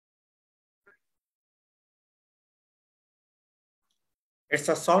It's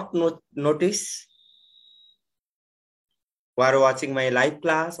a short notice who are watching my live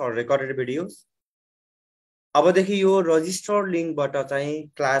class or recorded videos. अबदेखि यो register लिंकबाट चाहिँ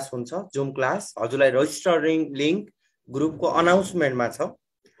class हुन्छ zoom class हजुरलाई register link ग्रुपको अनाउन्समेन्टमा छ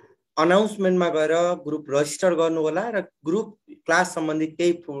अनाउन्समेन्टमा गएर ग्रुप रजिस्टर गर्नु होला र ग्रुप क्लास सम्बन्धी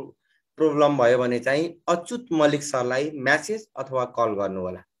केही प्रब्लम भयो भने चाहिँ अच्युत मल्लिक सरलाई मेसेज अथवा कल गर्नु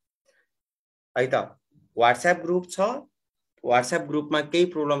होला है त व्हाट्सएप ग्रुप छ व्हाट्सएप ग्रुपमा केही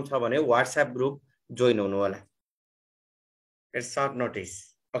प्रब्लम छ भने व्हाट्सएप ग्रुप जोइन हुनु होला it's short notice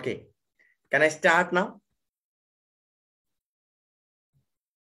okay can I start now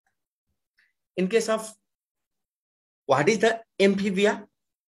in case of what is the amphibia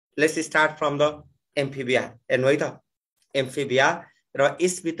let's start from the amphibia and wait amphibia र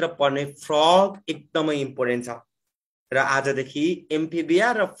यस भित्र पर्ने फ्रग एकदमै इम्पोर्टेन्ट छ र आजदेखि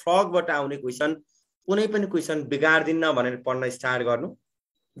एम्फिबिया र फ्रगबाट आउने क्वेशन कुनै पनि क्वेशन बिगार्दिन्न भनेर पढ्न स्टार्ट गर्नु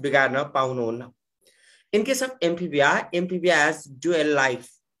बिगार्न पाउनुहुन्न in case of Amphibia has dual life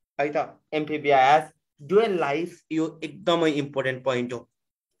है त एम्फिबिया हैज डुअल लाइफ यो एकदमै इम्पोर्टेन्ट पोइन्ट हो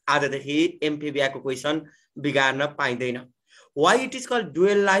आजदेखि एम्फिबिया को question बिगार्न पाइदैन why it is called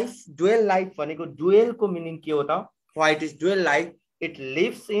dual life भनेको डुअल को मिनिङ के हो त why it is dual life it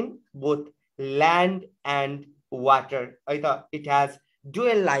lives in both land and water है त it has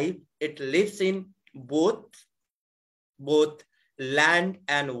dual life it lives in both land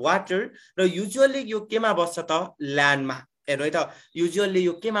and water र usually यो केमा बस्छ त ल्यान्डमा हेर्नु है त युजुअली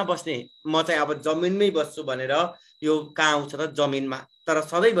यो केमा बस्ने म चाहिँ अब जमिनमै बस्छु भनेर यो कहाँ आउँछ त जमिनमा तर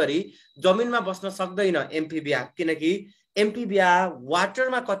सधैँभरि जमिनमा बस्न सक्दैन एम्फिबिया किनकि एम्फिबिया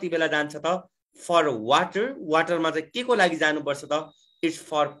वाटरमा कति बेला जान्छ त फर वाटरमा चाहिँ के को लागि जानुपर्छ त इट्स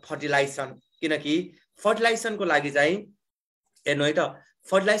फर फर्टिलाइजेसन किनकि फर्टिलाइजेसनको लागि चाहिँ हेर्नु है त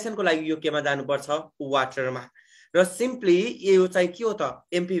फर्टिलाइजेसनको लागि यो केमा जानुपर्छ वाटरमा र सिम्पली यो चाहिँ के हो त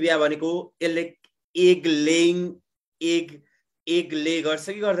एम्फिबिया भनेको यसले एग ले गर्छ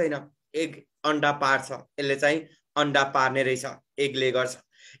कि गर्दैन एग अंडा पार्छ यसले चाहिँ अंडा पार्ने रहेछ एग ले गर्छ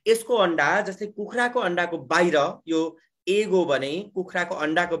यसको अंडा जस्तै कुखुराको अंडाको बाहिर यो एग हो भने कुखुराको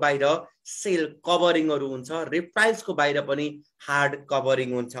अंडाको बाहिर सेल कभरिङहरु हुन्छ रेप्टाइल्सको बाहिर पनि हार्ड कभरिङ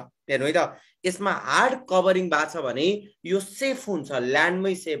हुन्छ हेर्नु है त यसमा हार्ड कभरिङ भएको छ भने यो सेफ हुन्छ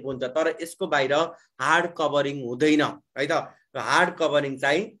ल्यान्डमै सेफ हुन्छ तर यसको बाहिर हार्ड कभरिङ हुँदैन है त हार्ड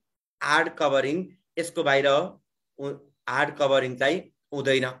कभरिङ यसको बाहिर हार्ड कभरिङ चाहिँ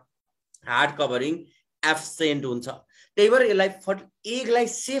हुँदैन हार्ड कभरिङ एब्सेन्ट हुन्छ त्यही भएर यसलाई एगलाई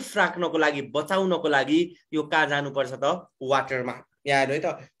सेफ राख्नको लागि बचाउनको लागि यो कहाँ जानुपर्छ त वाटरमा यहाँ हेर्नु है त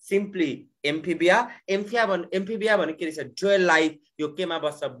सिम्पली एम्फिबिया भने के रहेछ डुअल लाइफ यो केमा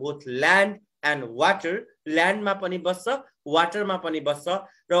बस्छ बोथ ल्यान्ड एन्ड वाटर ल्यान्डमा पनि बस्छ वाटरमा पनि बस्छ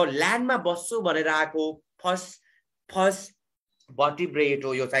र ल्यान्डमा बस्छु भनेर आएको फर्स्ट भर्टिब्रेट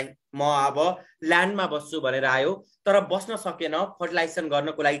हो यो चाहिँ म अब ल्यान्डमा बस्छु भनेर आयो तर बस्न सकेन फर्टिलाइजेसन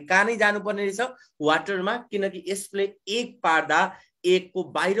गर्नको लागि कहाँ नै जानुपर्ने रहेछ वाटरमा किनकि यसले एग पार्दा एगको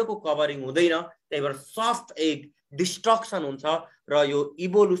बाहिरको कभरिङ हुँदैन त्यही भएर सफ्ट एग डिस्ट्रक्सन हुन्छ र यो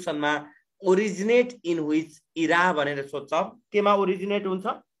इभोल्युसनमा ओरिजिनेट इन व्हिच इरा भनेर सोध्छ केमा ओरिजिनेट हुन्छ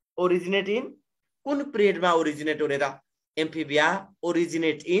ओरिजिनेट इन कुन पिरियडमा ओरिजिनेट हुने त Amphibia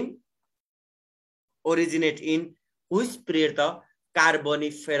originate in which period त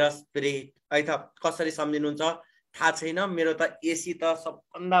कार्बोनिफेरस पिरियड है त कसरी सम्झिनुहुन्छ थाहा छैन मेरो त एसी त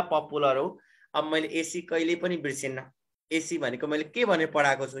सबभन्दा पपुलर हो अब मैले एसी कहिले पनि बिर्सिन्न एसी भनेको मैले के भने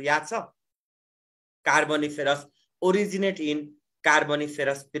पढाएको छु याद छ Carboniferous originate in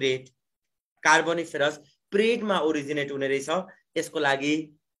Carboniferous पिरियडमा originate हुने रहेछ यसको लागि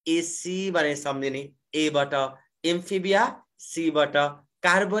एसी भनेर सम्झिने ए बाट एम्फिबिया सी बाट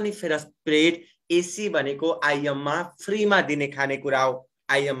कार्बोनिफेरस पिरियड एसी भनेको आइएममा फ्रीमा दिने खानेकुरा हो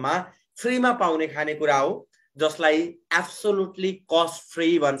आइएममा फ्रीमा पाउने खानेकुरा हो जसलाई एब्सोल्युटली कस्ट फ्री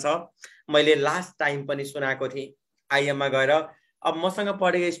भन्छ मैले लास्ट टाइम पनि सुनाएको थिएँ आइएममा गएर अब मसँग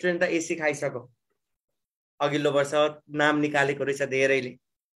पढेको स्टुडेन्ट त एसी खाइसक्यो अघिल्लो वर्ष नाम निकालेको रहेछ धेरैले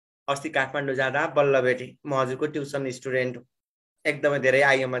अस्ति काठमाडौँ जाँदा बल्ल भेटे म हजुरको ट्युसन स्टुडेन्ट हो एकदमै धेरै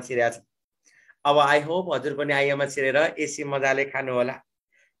आइएममा छिरेको छ अब आई होप हजुर पनि आइएममा छिरेर एसी मजाले खानु होला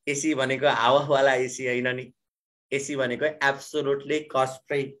एसी भनेको हावावाला एसी हैन नि एसी भनेको एब्सोल्युटली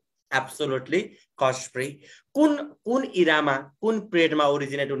कस्ट फ्री कुन इरामा कुन पिरियडमा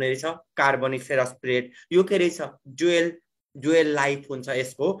ओरिजिनेट हुने रहेछ कार्बोनिफेरस पिरियड यो के रहेछ डुअल लाइफ हुन्छ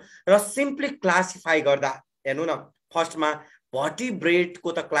यसको र सिम्पली क्लासिफाई गर्दा हेर्नु न फर्स्टमा भर्टिब्रेट को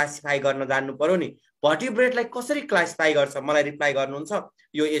त क्लासिफाई गर्न जान्नु पर्यो नि भर्टिब्रेटलाई कसरी क्लासिफाई गर्छ मलाई रिप्लाई गर्नुहुन्छ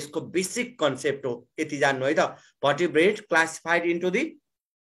यो यसको बेसिक कन्सेप्ट हो यति जान्नु है त भर्टिब्रेट क्लासिफाइड इन्टु दी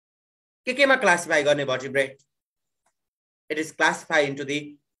केमा क्लासिफाई गर्ने vertebrate it is classified into the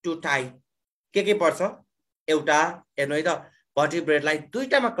to type के पर्छ एउटा हेर्नु है त भर्टिब्रेटलाई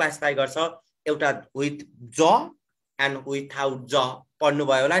दुईटामा क्लासिफाई गर्छ एउटा विथ ज एन्ड विथआउट ज पढ्नु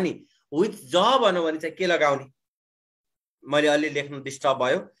भयो होला नि विथ ज भन्नु भने चाहिँ के लगाउने मैले अलि लेख्नु डिस्टर्ब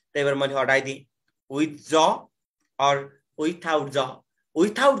भयो त्यही भएर मैले हटाइदिएँ विथ ज अर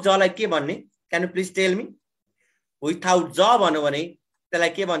विथआउट ज लाई के भन्ने can you please tell me without ज भन्नु भने त्यसलाई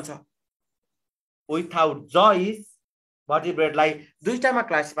के भन्छ विथआउट ज इज भर्टिब्रेटलाई दुईटामा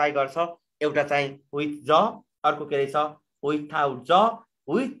क्लासिफाई गर्छ एउटा चाहिँ विथ ज अर्को के रहेछ विथआउट ज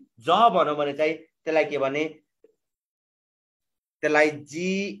विथ ज भन्नु भने चाहिँ त्यसलाई के भने त्यसलाई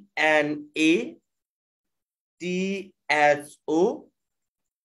GNA THO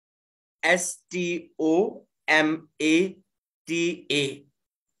STOMATA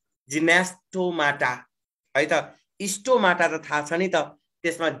जिनास्टोमाटा है त स्टोमाटा त थाहा छ नि त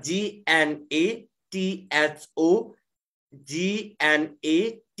त्यसमा GNA THO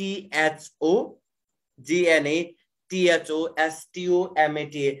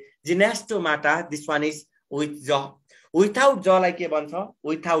STOMATA जिनास्टोमाटा this one is with ज विथआउट ज लाई के भन्छ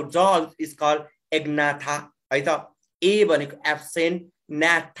विथआउट ज इज कल्ड एग्नाथा है त ए भनेको एब्सेन्ट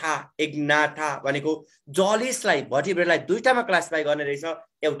नाथा एग्नाथा भनेको जलिसलाई भर्टिब्रेटलाई दुईटामा क्लासिफाई गर्ने रहेछ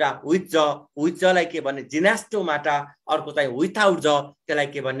एउटा विथ ज लाई के भन्ने जिनास्टोमाटा अर्को चाहिँ विथआउट ज त्यसलाई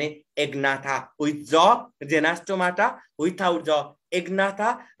के भन्ने एग्नाथा विथ ज जिनास्टोमाटा विथआउट ज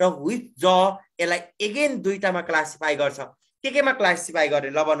एग्नाथा र विथ ज यसलाई एगेन दुईटामा क्लासिफाई गर्छ केमा क्लासिफाई गर्ने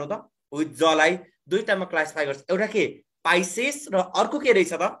ल भन्नु त विथ ज लाई दुईटामा क्लासिफाई गर्छ एउटा के पाइसेस र अर्को के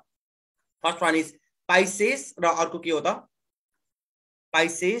रहेछ त फर्स्ट वान इज पाइसेस र अर्को के हो त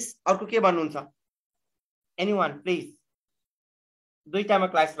पाइसेस अर्को के भन्नुहुन्छ एनीवन प्लिज दुईटामा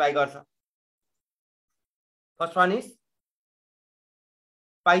क्लासिफाई गर्छ first one is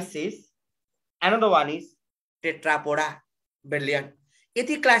Pisces another one is Tetrapoda brilliant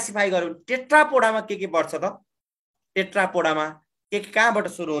यति क्लासिफाई गरौँ टेट्रापोडामा के पर्छ त टेट्रापोडामा के कहाँबाट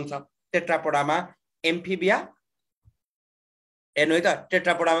सुरु हुन्छ टेट्रापोडामा एम्फिबिया हेर्नु है त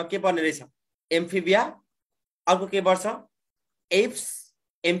टेट्रापोडामा के पर्ने रहेछ एम्फिबिया अर्को के पर्छ एप्स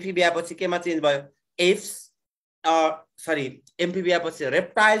एम्फिबिया पछि केमा चेन्ज भयो एप्स सरी एम्फिबिया पछि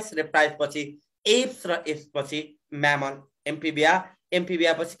रेप्टाइल्स पछि एप्स र एप्स पछि म्यामल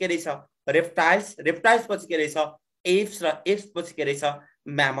एम्फिबिया पछि के रहेछ रेप्टाइल्स पछि के रहेछ एप्स र एप्स पछि के रहेछ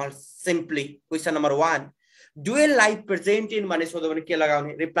mammal simply question number 1 dual life present in भने सोध्यो भने के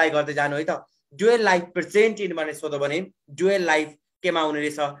लगाउने रिप्लाई गर्दै जानु है त डुएल लाइफ प्रेजेन्ट इन भने सोध्यो भने डुएल लाइफ केमा हुने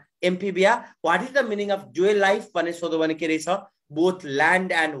रहेछ Amphibia what is the meaning of dual life भने सोध्यो भने के रहेछ बोथ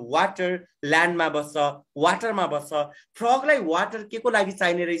ल्यान्ड एन्ड वाटर ल्यान्डमा बस्छ वाटरमा बस्छ फ्रगलाई वाटर के को लागि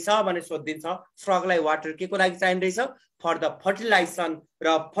चाहिने रहेछ भने सोधिन्छ फ्रगलाई वाटर के को लागि चाहिने रहेछ फर द फर्टिलाइजेसन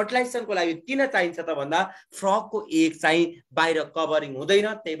र फर्टिलाइजेसनको लागि किन चाहिन्छ त भन्दा फ्रगको एग चाहिँ बाहिर कभरिङ हुँदैन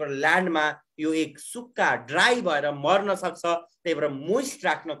त्यही भएर ल्यान्डमा यो एक सुक्खा ड्राई भएर मर्न सक्छ त्यही भएर मोइस्ट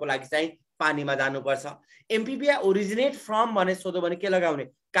राख्नको लागि चाहिँ पानीमा जानुपर्छ एम्फिबिया ओरिजिनेट फ्रम भने सोध्यो भने के लगाउने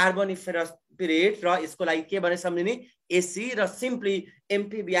कार्बोनिफेरस पिरियड र यसको लागि के भने सम्झिने एसी र सिम्पली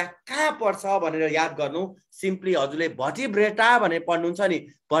एम्फिबिया कहाँ पर्छ भनेर याद गर्नु सिम्पली हजुरले भर्टिब्रेटा भनेर पढ्नुहुन्छ नि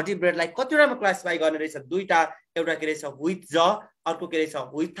भर्टिब्रेटलाई कतिवटामा क्लासिफाई गर्ने रहेछ दुईटा एउटा के रहेछ विथ ज अर्को के रहेछ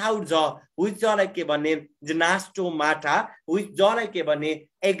विथआउट ज विथ ज लाई के भन्ने जिनास्टोमाटा विथ ज लाई के भन्ने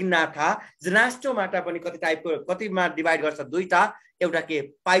एग्नाथा जिनास्टोमाटा पनि कति टाइपको कतिमा डिभाइड गर्छ दुईटा एउटा के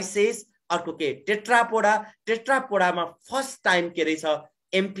पाइसेस अर्को के टेट्रापोडामा फर्स्ट टाइम के रहेछ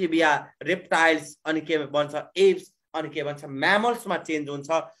एम्फिबिया रेप्टाइल्स अनि के भन्छ एप्स अनि के भन्छ म्यामल्समा चेन्ज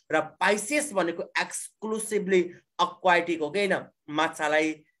हुन्छ र पाइसेस भनेको एक्सक्लुसिभली अक्वाटिक हो कि हैन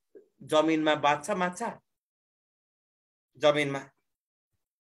माछालाई जमिनमा बाँच्छ माछा जमिनमा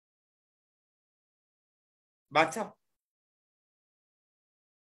बाँच्छ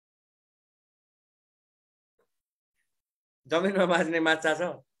जमिनमा बाँच्ने माछा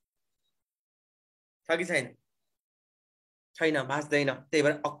छ कि छैन छैन बाँच्दैन त्यही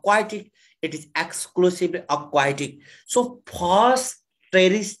भएर aquatic it is exclusively aquatic so first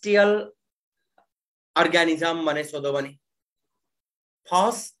terrestrial organism भने सोध्यो भने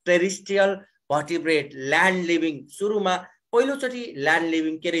first terrestrial vertebrate land living सुरुमा पहिलोचोटि ल्यान्ड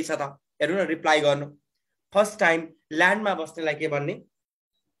लिभिङ के रहेछ त हेर्नु न रिप्लाई गर्नु फर्स्ट टाइम ल्यान्डमा बस्नेलाई के भन्ने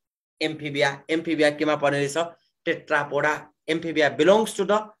एम्फिबिया केमा पर्ने रहेछ Tetrapoda Amphibia belongs to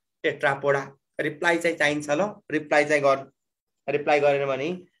the Tetrapoda reply चाहिँ चाहिन्छ ल रिप्लाई चाहिँ गर्नु रिप्लाई गरेन भने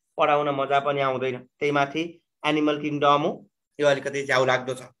पढाउन मजा पनि आउँदैन त्यही माथि एनिमल किङडम हो यो अलिकति झ्याउ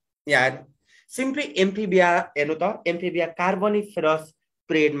लाग्दो छ यहाँ हेर्नु सिम्पली एम्फिबिया हेर्नु त एम्फिबिया कार्बोनिफेरस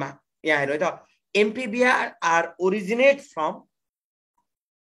पिरियडमा यहाँ हेर्नु है त Amphibia are originate from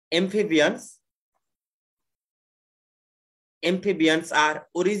एम्फिबियन्स amphibians are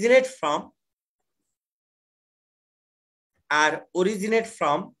originate from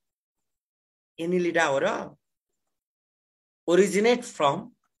Enilida or originate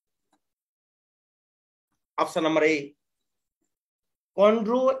from option number A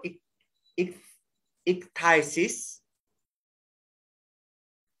chondroichthysis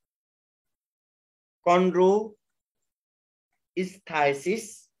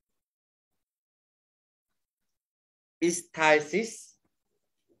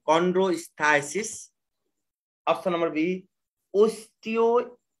chondroichthysis. Option number B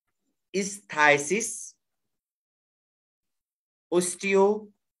osteoichthysis.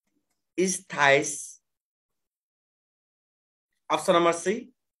 Option number C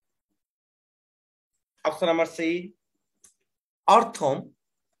orthome.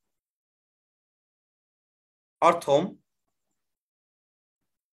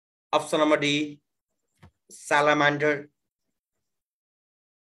 Option number D salamander.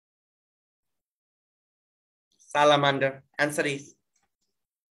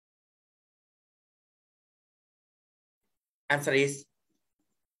 Answer is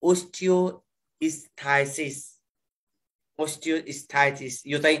osteoichthysis.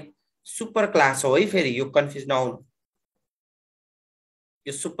 यो चाहिँ super class हो है फेरि यो confuse नहुनु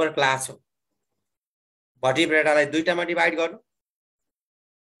यो super class हो भर्टिब्रेटालाई दुईटामा डिभाइड गर्नु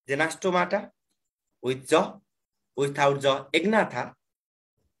जेनास्टोमाटा विथ ज विथआउट ज एग्नाथा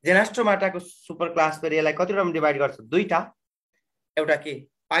जेनास्टोमाटाको सुपर क्लास फेरि यसलाई कतिवटामा डिभाइड गर्छ दुईटा एउटा के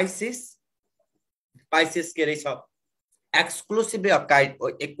पाइसेस के रहेछ एक्सक्लुसिभली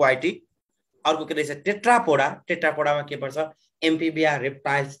एक्वाटिक अर्को के रहेछ टेट्रापोडामा के पर्छ Amphibia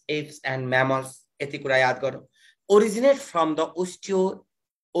reptiles apps and mammals यति कुरा याद गर्नु ओरिजिनेट फ्रम द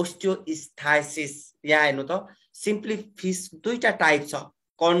ओस्टियोइस्थाइसिस यहाँ हेर्नु त सिम्पली फिश दुईटा टाइप छ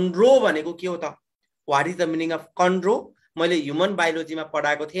कन्ड्रो भनेको के हो त what is the meaning of कन्ड्रो मैले ह्युमन बायोलोजीमा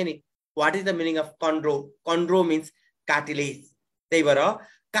पढाएको थिएँ नि what is the meaning of कन्ड्रो means cartilage त्यही भएर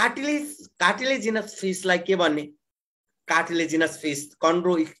कार्टिलेजिनस फिशलाई के भन्ने cartilaginous fish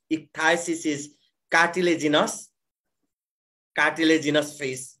chondroichthysis is cartilaginous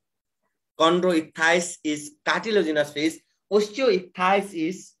fish chondroichthysis is cartilaginous fish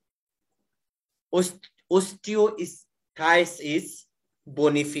osteoichthysis is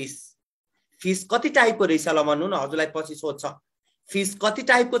bony fish कति टाइपको रहेछ ल भन्नु न हजुरलाई पछि सोध्छ फिश कति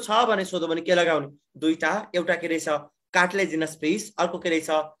टाइपको छ भने सोध्यो भने के लगाउने दुईटा एउटा के रहेछ कार्टिलेजिनस फिश अर्को के रहेछ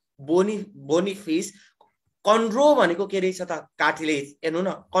बोनी फिश कन्ड्रो भनेको के रहेछ त कार्टिलेज हेर्नु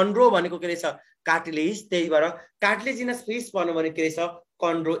न कन्ड्रो भनेको के रहेछ कार्टिलेज त्यही भएर कार्टिलेजिनस फिश भन्नु भने के रहेछ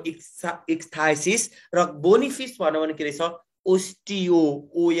कन्ड्रोइchthysis र बोनी फिश भन्नु भने के रहेछ ओस्टियो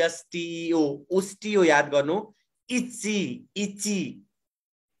याद गर्नु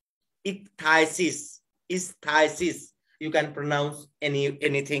ichthysis you can pronounce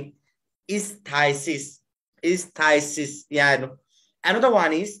anything ichthysis यहाँ हेर्नु another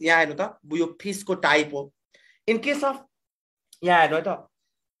one is यहाँ हेर्नु त यो फिश को टाइप हो in case of यहाँ हेर्नु है त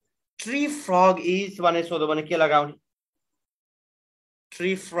tree frog is भने सोध्यो भने के लगाउने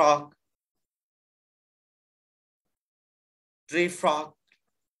tree frog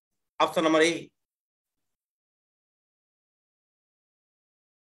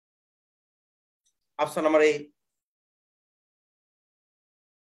option number A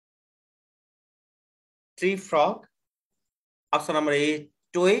tree frog option number A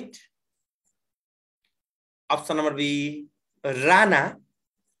toad option number B rana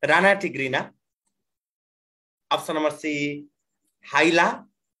tigrina option number C hyla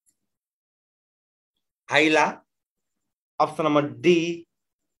option number D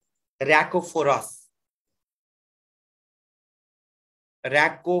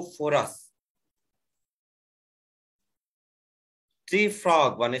rhacophorus tree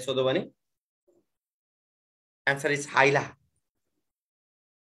frog भन्ने सोध्यो भने answer is hyla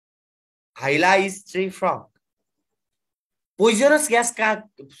is tree frog poisonous gas का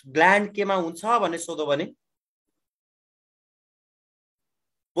gland केमा हुन्छ भन्ने सोध्यो भने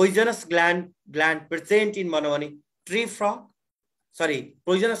poisonous gland present in भन्नु भने tree frog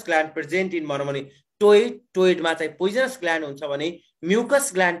poisonous gland present in भन्नु भने टोइडमा चाहिँ पोइजनस ग्ल्यान्ड हुन्छ भने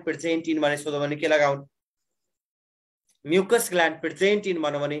म्युकस ग्ल्यान्ड प्रेजेन्ट इन भने सोध्यो भने के लगाउनु म्युकस ग्ल्यान्ड प्रेजेन्ट इन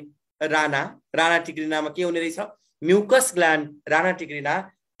भन्नु भने राना टिग्रिनामा के हुने रहेछ म्युकस ग्ल्यान्ड राना टिग्रिना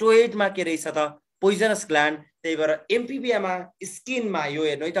टोइडमा के रहेछ त पोइजनस ग्ल्यान्ड त्यही भएर एम्फिबियामा स्किनमा यो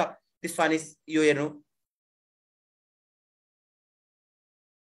हेर्नु है त दिस वान इज यो हेर्नु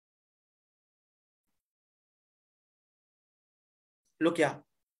look here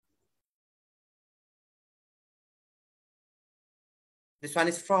this one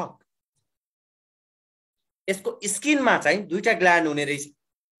is frog यसको स्किनमा चाहिँ दुईटा ग्ल्यान्ड हुने रहेछ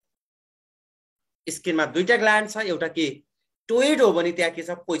स्किनमा दुईटा ग्ल्यान्ड छ एउटा के टोइड हो भने त्यहाँ के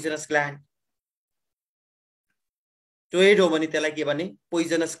छ पोइजनस ग्ल्यान्ड टोइड हो भने त्यसलाई के भन्ने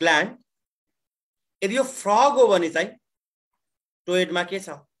पोइजनस ग्ल्यान्ड यदि यो फ्रग हो भने चाहिँ टोइडमा के छ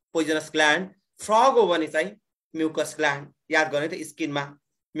पोइजनस ग्ल्यान्ड फ्रग हो भने चाहिँ म्युकस ग्ल्यान्ड याद गर्ने त स्किनमा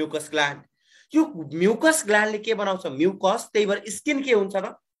म्युकस ग्ल्यान्ड यो म्युकस ग्ल्यान्डले के बनाउँछ म्युकस त्यही भएर स्किन के हुन्छ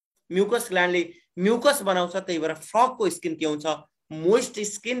त म्युकस ग्ल्यान्डले म्युकस बनाउँछ त्यही भएर फ्रगको स्किन के हुन्छ मोइस्ट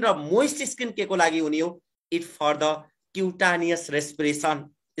स्किन र मोइस्ट स्किन के को लागि हुने हो it for the क्युटानियस respiration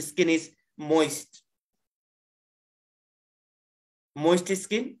skin is moist moist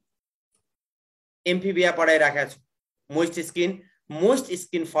skin Amphibia पढाइराखेको छु moist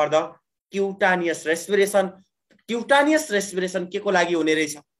skin for the क्युटानियस respiration के को लागि हुने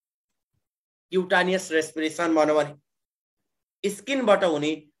रहेछ क्युटानियस रेस्पिरेसन भन्नु भने स्किनबाट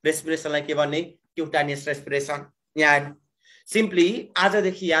हुने रेस्पिरेसनलाई के भन्ने क्युटानियस रेस्पिरेसन यहाँ सिम्पली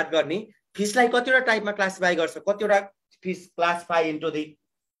आजदेखि याद गर्ने फिसलाई कतिवटा टाइपमा क्लासिफाई गर्छ कतिवटा फिस क्लासिफाई इन्टु दी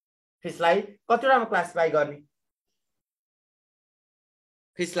फिसलाई कतिवटामा क्लासिफाई गर्ने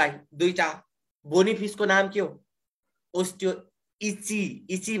फिसलाई दुईटा बोनी फिसको नाम के हो ओस्टियो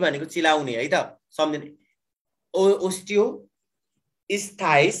इची भनेको चिलाउने है त सम्झिने ओस्टियो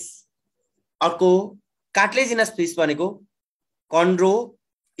स्टाइस अर्को कार्टिलेजिनस फिस भनेको कन्ड्रो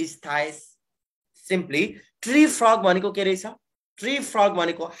स्टाइस सिम्पली ट्री फ्रग भनेको के रहेछ ट्री फ्रग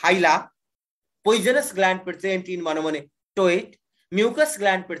भनेको हाइला पोइजनस ग्ल्यान्ड प्रेजेन्ट इन भनौँ भने टोइड म्युकस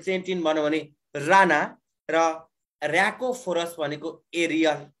ग्ल्यान्ड प्रेजेन्ट इन भनौँ भने राना र र्याकोफोरस भनेको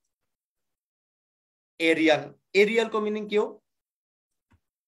एरियल एरियलको मिनिङ के हो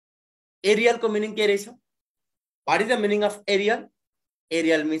एरियलको मिनिङ के रहेछ what is the meaning of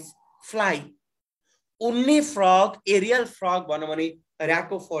Ariel means fly उड्ने फ्रग एरियल फ्रग भनौँ भने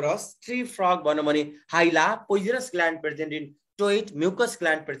र्याकोफोरस ट्री फ्रग भनौँ भने हाइला poisonous gland present in टोइड mucus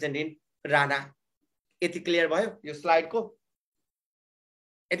gland present in Rana यति क्लियर भयो यो स्लाइडको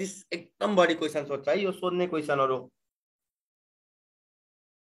यति एकदम बढी क्वेसन सोध्छ है यो सोध्ने क्वेसनहरु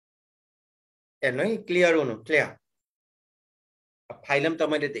हेर्नु है क्लियर हुनु क्लियर फाइलम त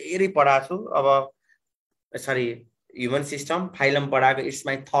मैले धेरै पढाएको छु अब सरी ह्युमन सिस्टम फाइलम पढाएको इट्स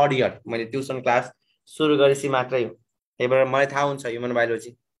माई थर्ड इयर मैले ट्युसन क्लास सुरु गरेपछि मात्रै हो त्यही भएर मलाई थाहा हुन्छ human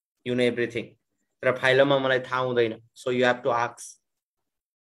biology you know everything तर फाइलममा मलाई थाहा हुँदैन so you have to ask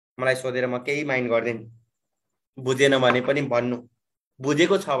मलाई सोधेर म केही माइन्ड गर्दिन बुझेन भने पनि भन्नु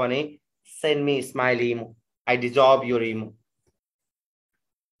बुझेको छ भने send me smile emo I deserve your emo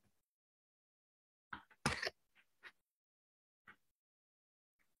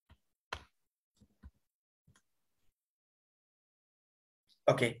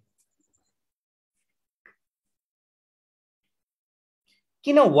okay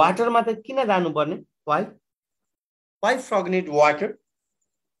किन वाटरमा त किन जानुपर्ने why frog need water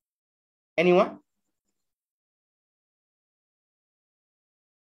anyone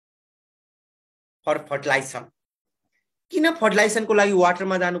for fertilisation किन फर्टिलाइजेसनको लागि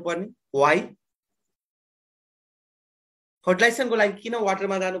वाटरमा जानुपर्ने व्हाई फर्टिलाइजेसनको लागि किन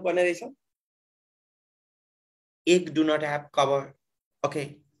वाटरमा जानुपर्ने रहेछ egg do not have cover okay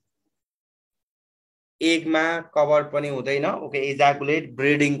एगमा cover पनि हुँदैन ओके इजाकुलेट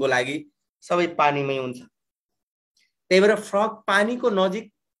ब्रिडिङको लागि सबै पानीमै हुन्छ त्यही भएर फ्रग पानीको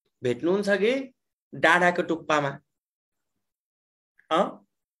नजिक भेट्नुहुन्छ कि डाँडाको टुप्पामा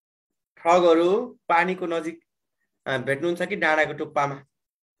फ्रगहरु पानीको नजिक भेट्नुहुन्छ कि डाँडाको टुप्पामा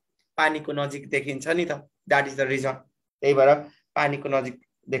पानीको नजिक देखिन्छ नि त दैट इज द रिजन त्यही भएर पानीको नजिक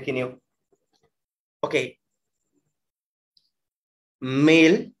देखिने हो ओके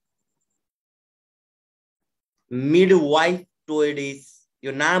मेल मिडवाइफ टोइडिस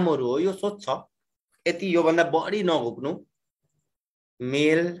यो नामहरु हो यो सोध्छ यति यो भन्दा बढी नघुक्नु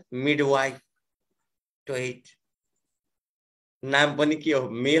मेल मिडवाइफ टोइड नाम पनि के हो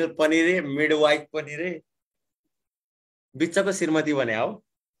मेल पनि रे मिडवाइफ पनि रे बिचको श्रीमती भने हो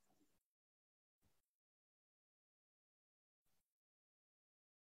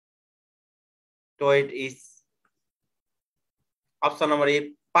टोइड इज अप्सन नम्बर ए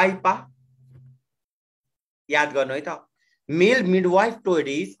पाइपा याद गर्नु है त मेल midwife टोइड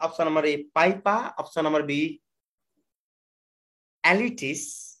is option number A पाइपा option number be elitist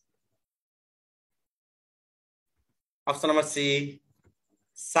option number C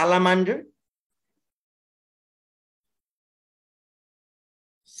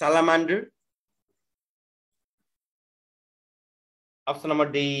salamander option number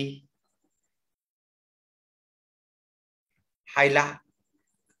D hyla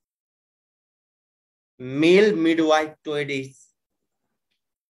male midwife toides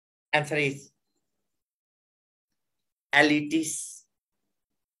answer is elitist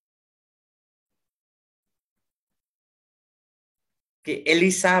के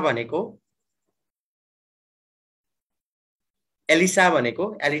एलिसा भनेको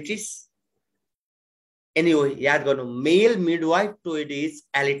एलिटिस एनीवे याद गर्नु मेल midwife टोइड is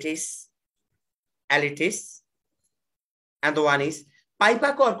elitist and the one is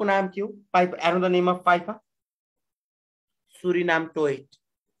पाइपा को अर्को नाम के हो पाइपा another name of पाइपा Suriname टोइड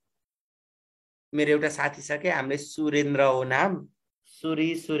मेरो एउटा साथी छ के हामीले सुरेन्द्र हो नाम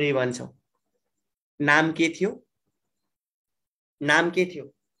सुरी भन्छौं नाम के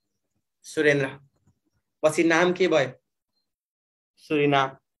थियो सुरेन्द्र पछि नाम के भयो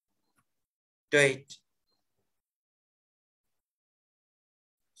सुरिनाम टोइड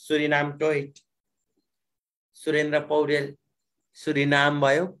सुरेन्द्र पौडेल सुरिनाम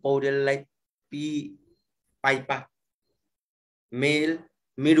भयो पौडेललाई पी पाइपा मेल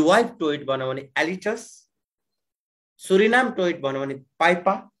मिडवाइफ टोइड भन्यो भने एलिटस सुरिनाम टोइड भन्यो भने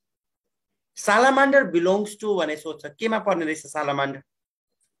पाइपा सालामान्डर बिलोंग्स टु भने सोध्छ केमा पर्ने रहेछ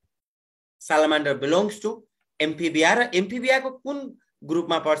सालामान्डर बिलोंग्स टु एम्फिबिया र एम्फिबियाको कुन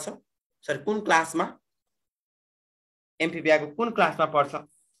ग्रुपमा पर्छ सरी कुन क्लासमा एम्फिबियाको कुन क्लासमा पर्छ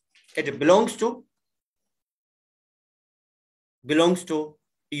it belongs to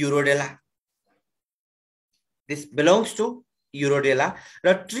Urodela. This belongs to Urodela.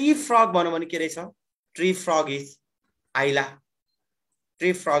 र tree frog भन्नु भने के रहेछ tree frog is Ayla.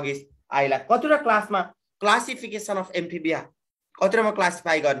 कतिवटा क्लासमा क्लासिफिकेसन अफ एम्फिबिया कतिवटामा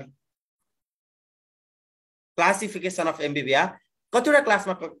क्लासिफाई गर्ने क्लासिफिकेसन अफ एम्फिबिया कतिवटा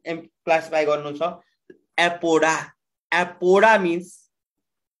क्लासमा क्लासिफाई गर्नु छ एपोडा मीन्स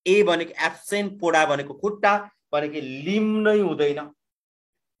ए भनेको एब्सेन्ट पोडा भनेको खुट्टा भनेको लिम नै हुँदैन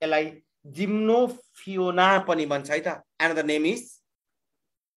यसलाई जिम्नोफियोना पनि भन्छ है त अनदर नेम इज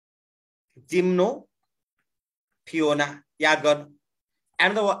जिम्नोफियोना याद गर्नु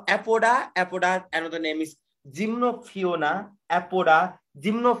another एपोडा another name is जिम्नोफियोना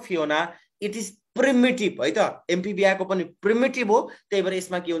it is primitive है त एम्फिबियाको पनि प्रिमिटिभ हो त्यही भएर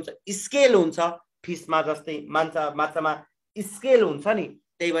यसमा के हुन्छ स्केल हुन्छ फिशमा जस्तै माछामा स्केल हुन्छ नि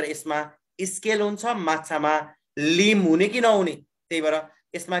त्यही भएर यसमा स्केल हुन्छ माछामा लिम हुने कि नहुने त्यही भएर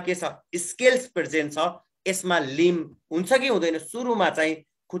यसमा के छ स्केल्स प्रेजेन्ट छ यसमा लिम हुन्छ कि हुँदैन सुरुमा चाहिँ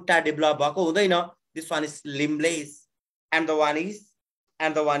खुट्टा डेभलप भएको हुँदैन this one is limbless and the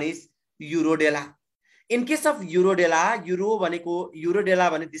one is युरोडेला in case of युरोडेला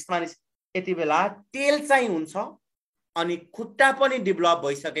भने दिस वान इज यति बेला टेल चाहिँ हुन्छ अनि खुट्टा पनि डेभलप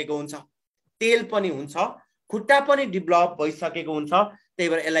भइसकेको हुन्छ टेल पनि हुन्छ खुट्टा पनि डेभलप भइसकेको हुन्छ त्यही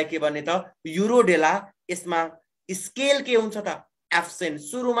भएर यसलाई के भन्ने त युरोडेला यसमा स्केल के हुन्छ त एब्सेन्ट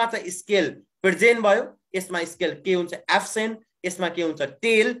सुरुमा चाहिँ स्केल प्रेजेन्ट भयो यसमा स्केल के हुन्छ एब्सेन्ट यसमा के हुन्छ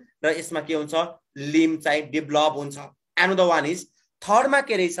टेल र यसमा के हुन्छ लिम चाहिँ डेभलप हुन्छ अनदर वान इज थर्डमा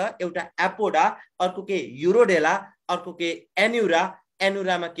के रहेछ एउटा एपोडा अर्को के युरोडेला अर्को के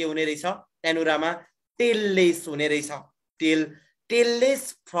एनुरामा के हुने रहेछ एनुरामा टेललेस हुने रहेछ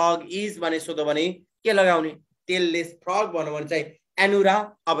टेललेस फ्रग इज भने सोध्यो भने के लगाउने टेललेस फ्रग भन्नु भने चाहिँ एनुरा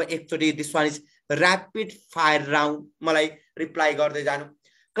अब एकचोटी this one is rapid fire round मलाई रिप्लाई गर्दै जानु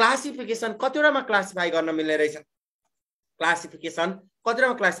क्लासिफिकेसन कतिवटामा क्लासिफाई गर्न मिल्ने रहेछ क्लासिफिकेसन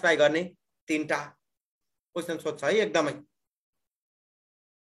कतिवटामा क्लासिफाई गर्ने तीनटा क्वेशन सोध्छ है एकदमै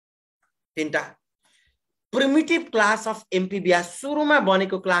तीनटा प्रिमिटिभ क्लास अफ एम्फिबिया सुरुमा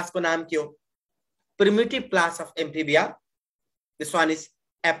बनेको क्लासको नाम के हो primitive class of Amphibia this one is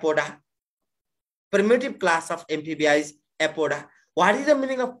एपोडा primitive class of Amphibia is एपोडा what is the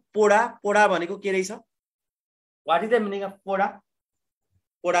meaning of पोडा भनेको के रहेछ what is the meaning of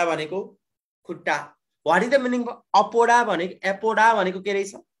पोडा भनेको खुट्टा what is the meaning of एपोडा भनेको के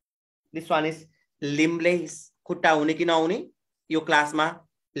रहेछ दिस वान इज लिमलेस खुट्टा हुने कि नहुने यो क्लासमा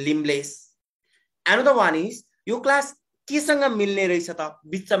लिमलेस अनदर वान इज यो क्लास केसँग मिल्ने रहेछ त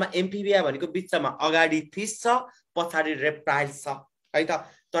बिचमा एम्फिबिया भनेको बिचमा अगाडि फिश छ पछाडि रेप्टाइल्स छ है त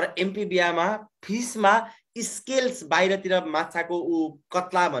तर एम्फिबियामा फिशमा स्केल्स बाहिरतिर माछाको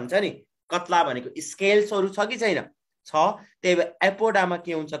कत्ला भन्छ नि कत्ला भनेको स्केल्सहरु छ कि छैन छ त्यही भएर एपोडामा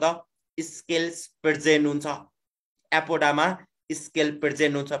के हुन्छ त स्केल्स प्रेजेन्ट हुन्छ एपोडामा स्केल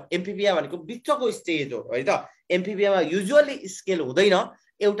प्रेजेन्ट हुन्छ एम्फिबिया भनेको बिचको स्टेज हो है त एम्फिबियामा युजुअली स्केल हुँदैन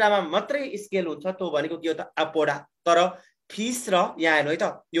एउटामा मात्रै स्केल हुन्छ त्यो भनेको के हो त एपोडा तर फिश र यहाँ हेर्नु है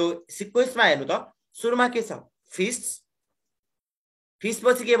त यो सिक्वेन्समा हेर्नु त सुरुमा के छ फिश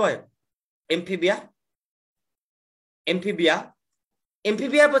पछि के भयो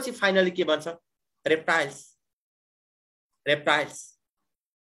एम्फिबिया पछि फाइनली के भन्छ रेप्टाइल्स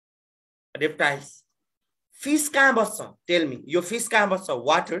फिश कहाँ बस्छ टेल मी यो फिश कहाँ बस्छ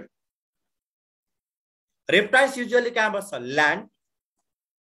रेप्टाइल्स युजुअली कहाँ बस्छ ल्यान्ड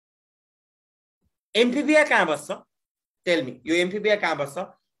एम्फिबिया कहाँ बस्छ टेल मी यो एम्फिबिया कहाँ बस्छ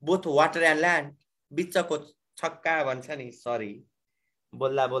बोथ वाटर एन्ड ल्यान्ड बिचको छक्का भन्छ नि सरी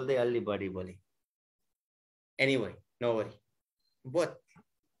बोल्दा बोल्दै अलि बढी बोले एनीवे नो वरी बोथ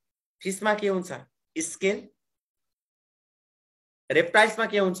फिसमा के हुन्छ स्केल रेप्टाइल्समा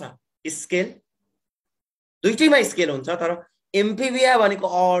के हुन्छ स्केल दुईटैमा स्केल हुन्छ तर एम्फिबिया भनेको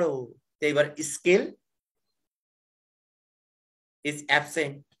अड हो त्यही भएर scale is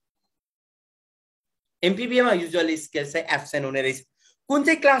absent एम्फिबियामा usually scale चाहिँ एब्सेन्ट हुने रहेछ कुन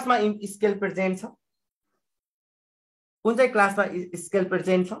चाहिँ क्लासमा स्केल प्रेजेन्ट छ कुन चाहिँ क्लासमा स्केल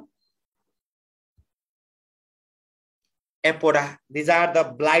प्रेजेन्ट छ एपोडा these are the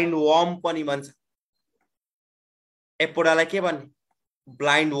blind warm पनि भन्छ एपोडालाई के भन्ने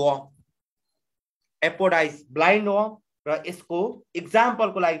blind warm एपोडा is blind warm र यसको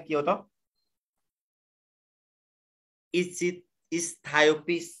एक्जाम्पलको लागि के हो त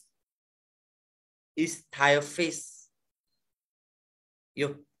थायोफिस यो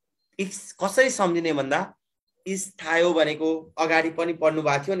कसरी सम्झिने भन्दा थायो भनेको अगाडि पनि पढ्नु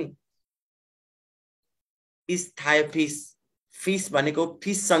भएको थियो नि थायोफिस फिस भनेको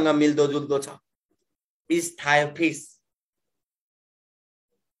फिससँग मिल्दो जुल्दो छ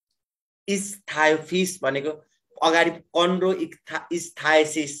थायोफिस भनेको अगाडि कन्ड्रो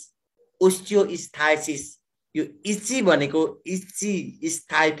थायसिस ओस्टियो थायसिस यो इची भनेको इची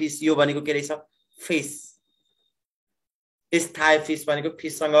थायोफिस यो भनेको के रहेछ फिस थायोफिस भनेको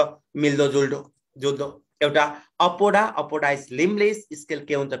फिससँग मिल्दो जुल्दो एउटा अपोडा इज लिम्बलेस स्केल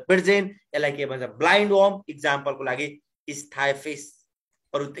के हुन्छ प्रेजेन्ट यसलाई के भन्छ ब्लाइन्ड वर्म एक्जाम्पलको लागि थायोफिस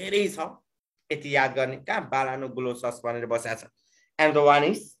अरु धेरै छ यति याद गर्ने कहाँ बालानो ग्लोसस भनेर बसेको छ एन्ड द वान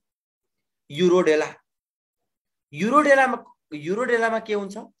इज युरोडेलामा के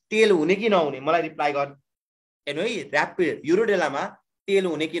हुन्छ तेल हुने कि नहुने मलाई रिप्लाई गर्नु हेर्नु है र्यापिड युरोडेलामा तेल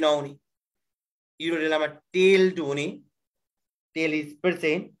हुने कि नहुने युरोडेलामा टेल हुने टेल इज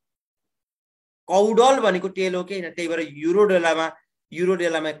प्रेजेन्ट कौडल भनेको टेल हो कि हैन त्यही भएर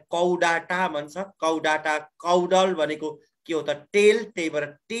युरोडेलामा कौडाटा भन्छ कौडल भनेको के हो त टेल त्यही भएर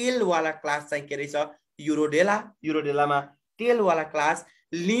टेल वाला क्लास चाहिँ के रहेछ युरोडेलामा टेल वाला क्लास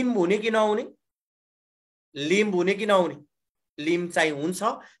लिम्ब हुने कि नहुने लिम्ब चाहिँ हुन्छ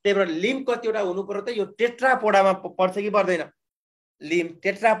त्यही भएर लिम्ब कतिवटा हुनु पर्यो त यो टेट्रापोडामा पर्छ कि पर्दैन लिम्ब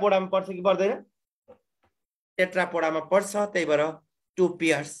टेट्रापोडामा पर्छ कि पर्दैन टेट्रापोडामा पर्छ त्यही भएर 2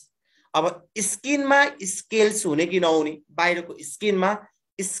 पेयर्स अब स्किनमा स्केल्स हुने कि नहुने बाहिरको स्किनमा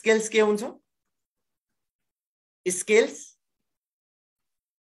स्केल्स के हुन्छ scales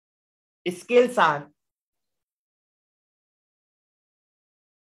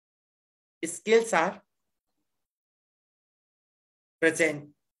are present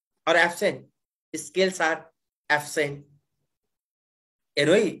or absent scales are absent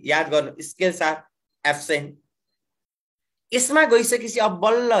हेर्नु है याद गर्नु स्केल्स आर एब्सेन्ट यसमा गइसकेपछि अब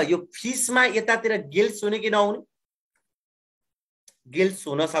बल्ल यो फिसमा यतातिर गिल्स हुने कि नहुने गिल्स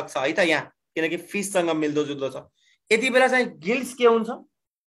हुन सक्छ है त यहाँ किनकि फिससँग मिल्दो जुल्दो छ यति बेला चाहिँ गिल्स के हुन्छ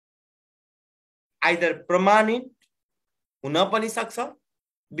आइदर परमानेन्ट हुन पनि सक्छ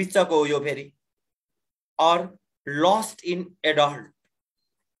बिचको हो यो फेरि और lost in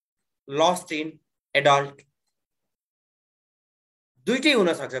adult दुईटै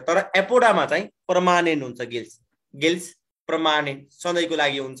हुन सक्छ तर एपोडामा चाहिँ परमानेन्ट हुन्छ गिल्स परमानेन्ट सधैँको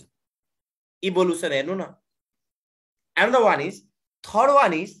लागि हुन्छ इभोल्युसन हेर्नु न and the one is third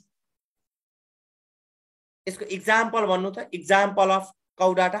one is यसको एक्जाम्पल भन्नु त एक्जाम्पल अफ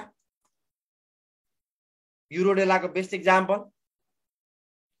कौडाटा युरोडेलाको बेस्ट एक्जाम्पल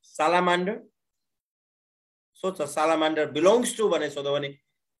सालामान्डर सोच सालामान्डर बिलोंग्स टू भने सोध्यो भने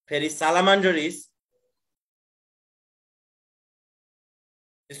फेरि सालामान्डर is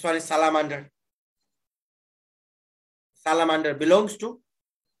this one is salamander belongs to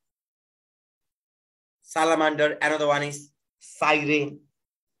salamander another one is siren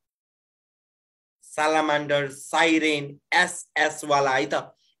s wala hai ta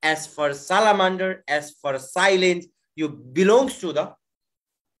as for salamander as for silence you belongs to the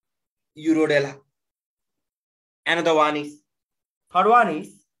Urodela another one is third one is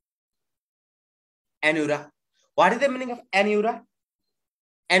anura what is the meaning of anura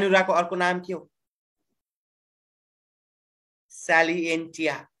एनुरा को अर्को नाम के हो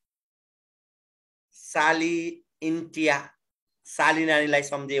सालिएन्टिया साली नानीलाई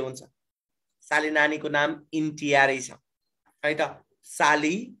सम्झे हुन्छ साली नानीको नाम इन्टिया रहेछ है त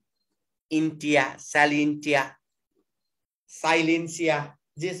सालिएन्टिया साइलेन्सिया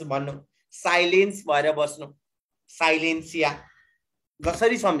जेस भन्नु साइलेन्स भएर बस्नु साइलेन्सिया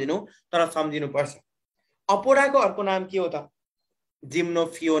जसरी सम्झिनु तर सम्झिनु पर्छ अपोडाको अर्को नाम के हो त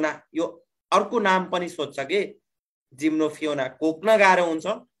जिम्नोफियोना यो अर्को नाम पनि सोध्छ के जिम्नोफियोना कोक्न गाह्रो हुन्छ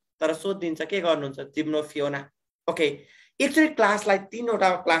तर सोधिदिन्छ के गर्नुहुन्छ जिम्नोफियोना ओके एकचोटि क्लासलाई तीनवटा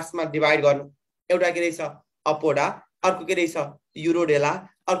क्लासमा डिभाइड गर्नु एउटा के रहेछ अपोडा अर्को के रहेछ युरोडेला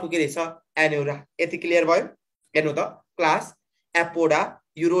अर्को के रहेछ एन्युरा यति क्लियर भयो हेर्नु त क्लास एपोडा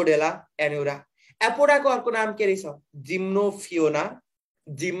युरोडेला एन्युरा एपोडाको अर्को नाम के रहेछ जिम्नोफियोना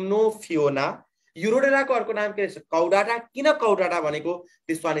जिम्नोफियोना युरोडेलाको अर्को नाम के रहेछ कौडाटा किन कौडाटा भनेको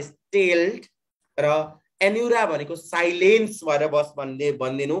दिस वान इज टेल्ड र एन्युरा भनेको साइलेन्स भएर बस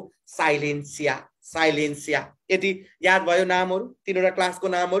भन्दिनु साइलेन्सिया साइलेन्सिया यति याद भयो नामहरु तीनवटा क्लासको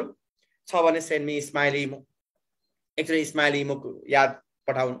नामहरु छ भने सेन्ड मी स्माइली इमो एकचोटि स्माइली इमोको याद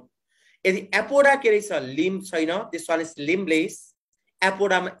पठाउनु यदि एपोडा के रहेछ लिम्ब छैन this one is limbless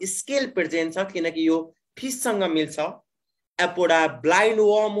एपोडामा scale present छ किनकि यो फिससँग मिल्छ एपोडा ब्लाइन्ड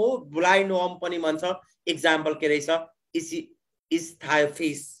वर्म हो ब्लाइन्ड वर्म पनि भन्छ एक्जाम्पल के रहेछ इज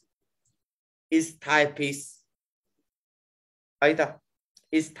थायोफिस is thigh piece है त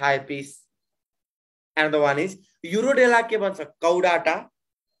is thigh piece and the one is urodela के भन्छ कौडाटा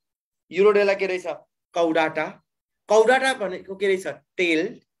urodela के रहेछ कौडाटा कौडाटा भनेको के रहेछ टेल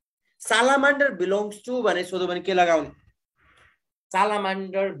salamander belongs to भने सोध्यो भने के लगाउने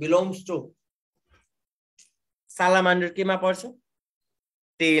salamander belongs to salamander केमा पर्छ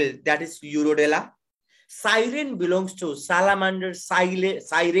tail that is urodela siren belongs to salamander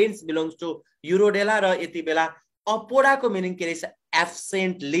sirens belongs to युरोडेला र यति बेला अपोडाको मिनिङ के रहेछ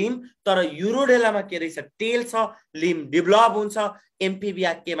एब्सेन्ट लिम्ब तर युरोडेलामा के रहेछ टेल छ लिम्ब डेभलप हुन्छ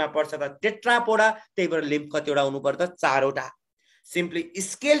एम्फिबिया केमा पर्छ त टेट्रापोडा त्यही भएर लिम्ब कतिवटा हुनु पर्छ चारवटा सिम्पली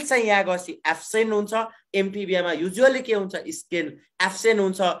स्केल चाहिँ यहाँ गसी एब्सेन्ट हुन्छ एम्फिबियामा युजुअली के हुन्छ स्केल एब्सेन्ट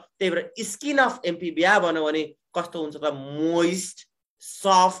हुन्छ त्यही भएर स्किन अफ एम्फिबिया भन्यो भने कस्तो हुन्छ त मोइस्ट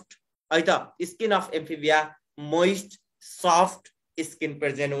सफ्ट है त skin of Amphibia moist soft skin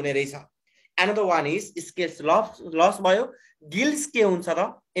present हुने रहेछ another one is scales loss भयो गिल्स के हुन्छ त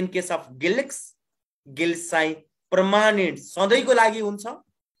in case of gills gills चाहिँ परमानेन्ट सधैँको लागि हुन्छ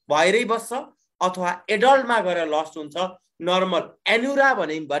भएरै बस्छ अथवा एडल्टमा गएर लस हुन्छ नर्मल एन्युरा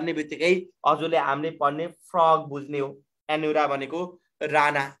भन्ने बित्तिकै हजुरले हामीले पढ्ने फ्रग बुझ्ने हो एन्युरा भनेको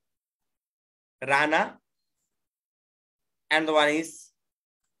Rana Rana and the one is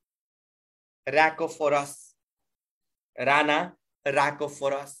राकोफोरस Rana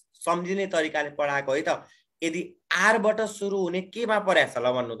राकोफोरस सम्झिने तरिकाले पढाएको है त यदि आर बाट सुरु हुने केमा पर्याछ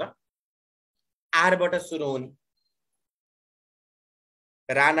ल भन्नु त आर बाट सुरु हुने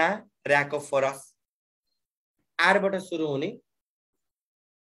राना राकोफोरस आर बाट सुरु हुने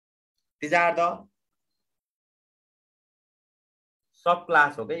these are the sub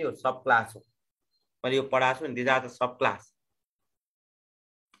class हो के यो सब क्लास हो मैले यो पढाएको छु नि these are the sub class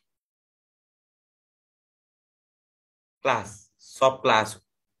class sub class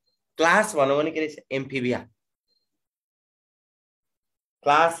class भन्नु भने के रहेछ Amphibia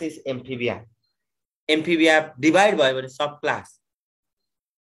class is Amphibia Amphibia divide भयो भने सब क्लास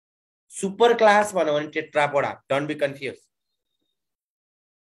सुपर क्लास भन्नु भने Tetrapoda don't be confuse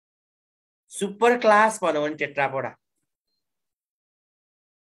super class भन्नु भने टेट्रापोडा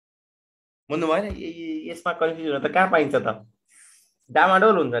बुझ्नु भएन यसमा कन्फ्युज हुन त कहाँ पाइन्छ त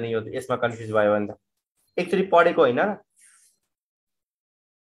डामाडोल हुन्छ नि यो यसमा कन्फ्युज भयो भने त एकचोटि पढेको हैन र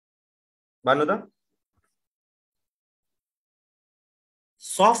भन्नु त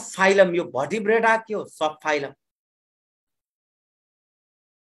सब फाइलम यो भर्टिब्रेटा के हो सब फाइलम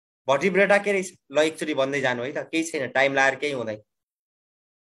भर्टिब्रेटा के रहेछ ल एकचोटि भन्दै जानु है त केही छैन टाइम लाएर केही हुँदैन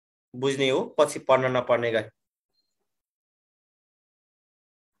बुझ्ने हो पछि पढ्न नपर्ने गरी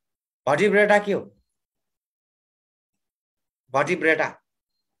भर्टिब्रेटा के हो भर्टिब्रेटा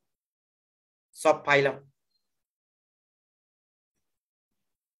सब phylum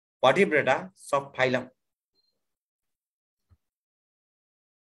vertebrata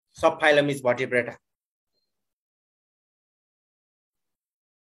subphylum is vertebrata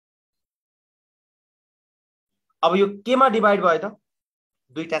अब यो केमा डिवाइड भयो त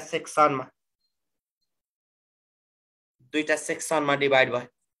दुईटा सेक्सनमा डिवाइड भयो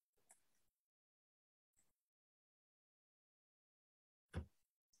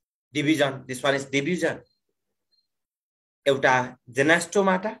division this one is division एउटा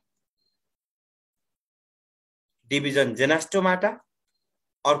जेनास्टोमाटा डिभिजन जेनास्टोमाटा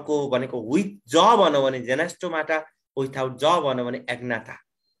अर्को भनेको विथ ज भन्नु भने जेनास्टोमाटा विथआउट ज भन्नु भने एग्नाटा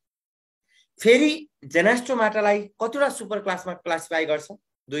फेरि जेनास्टोमाटालाई कतिवटा सुपर क्लासमा क्लासिफाई गर्छ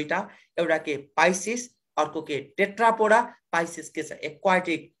दुईटा एउटा के पाइसिस अर्को के टेट्रापोडा पाइसिस के छ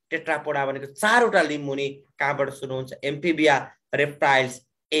एक्वाटिक टेट्रापोडा भनेको चारवटा लिम्ब हुने कहाँबाट सुरु हुन्छ एम्फिबिया रेप्टाइल्स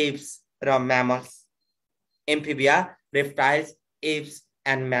एप्स र mammals Amphibia, reptiles, apps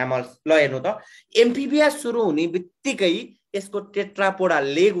and mammals. ल हेर्नु त, एम्फिबिया सुरु हुने बित्तिकै यसको टेट्रापोडा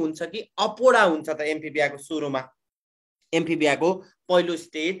लेग हुन्छ कि अपोडा हुन्छ त? एम्फिबियाको सुरुमा एम्फिबियाको पहिलो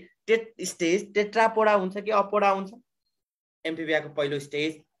स्टेज टेट्रापोडा हुन्छ कि अपोडा हुन्छ? एम्फिबियाको पहिलो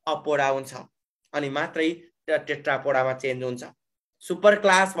स्टेज अपोडा हुन्छ अनि मात्रै टेट्रापोडामा चेन्ज हुन्छ। सुपर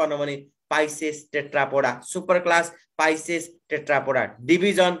क्लास भनौँ भने Pisces Tetrapoda, super class Pisces Tetrapoda.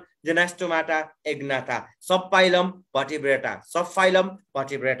 Division जेनास्टोमाटा एग्नाटा, सब फाइलम भर्टिब्रेटा, सब फाइलम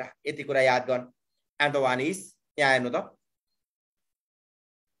भर्टिब्रेटा। यति कुरा याद गर्नु। एन्ड द वान इज, यहाँ हेर्नु त,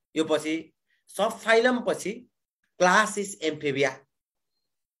 यो पछि सब फाइलम पछि class is Amphibia.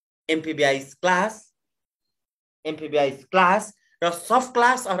 Amphibia is class, Amphibia is class र सब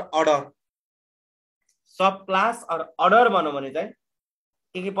class or order, sub class or order भनौँ भने चाहिँ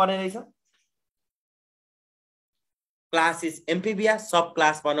के पर्ने रहेछ? Class is Amphibia, sub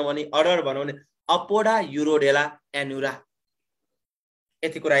class भनौँ भने, अर्डर भनौँ भने अपोडा, युरोडेला, एन्युरा।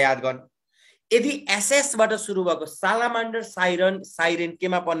 यति कुरा याद गर्नु। यदि एसएसबाट सुरु भएको सालामान्डर, साइरेन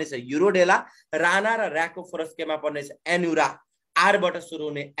केमा पर्ने छ? युरोडेला। राना र र्याकोफोरस केमा पर्ने छ? एन्युरा। आरबाट सुरु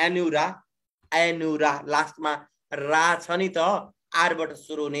हुने एन्युरा, एन्युरा। लास्टमा रा छ नि त, आरबाट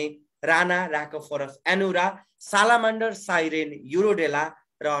सुरु हुने राना, र्याकोफोरस, एन्युरा। सालामान्डर, साइरेन, युरोडेला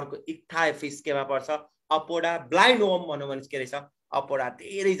र अर्को इक्थाइफिस केमा पर्छ? अपोडा। ब्लाइन्ड वर्म भनौँ भने के रहेछ? अपोडा।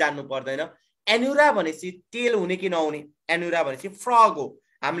 धेरै जान्नु पर्दैन। एन्युरा भनेपछि टेल हुने कि नहुने? एन्युरा भनेपछि फ्रग हो।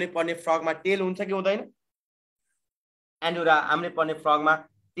 हामीले पढ्ने फ्रगमा टेल हुन्छ कि हुँदैन? एन्युरा हामीले पढ्ने फ्रगमा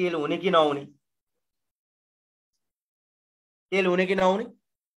टेल हुने कि नहुने? टेल हुने कि नहुने?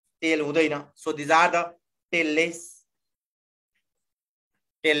 टेल हुँदैन। So these are the tailless,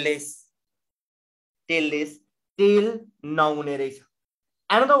 tailless, tailless, tail नहुने रहेछ।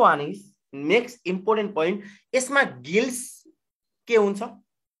 Another one is, next important point, यसमा गिल्स के हुन्छ?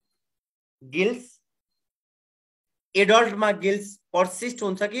 गिल्स एडल्टमा गिल्स पर्सिस्ट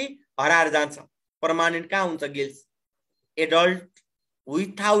हुन्छ कि हराएर जान्छ? पर्मानेन्ट कहाँ हुन्छ गिल्स? एडल्ट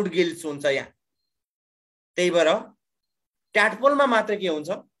विथआउट गिल्स हुन्छ यहाँ। त्यही भएर ट्याडपोलमा मात्र के हुन्छ?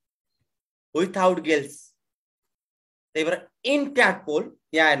 Without gills. त्यही भएर इन ट्याडपोल,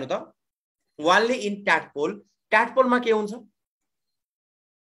 यहाँ हेर्नु त, वानली इन ट्याडपोल, ट्याडपोलमा के हुन्छ?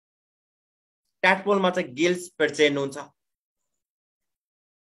 ट्याडपोलमा चाहिँ गिल्स प्रेजेन्ट हुन्छ।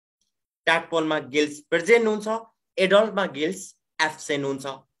 ट्याडपोलमा गिल्स प्रेजेन्ट हुन्छ, एडल्टमा गिल्स एब्सेन्ट हुन्छ।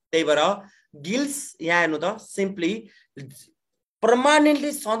 त्यही भएर गिल्स यहाँ हेर्नु त, सिम्पली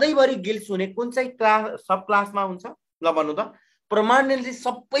पर्मानेन्टली सधैँभरि गिल्स हुने कुन चाहिँ क्लास, सब क्लासमा हुन्छ? ल भन्नु त, पर्मानेन्टली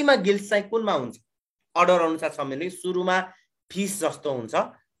सबैमा गिल्स चाहिँ कुनमा हुन्छ? अर्डर अनुसार सम्झिनु, सुरुमा फिस जस्तो हुन्छ,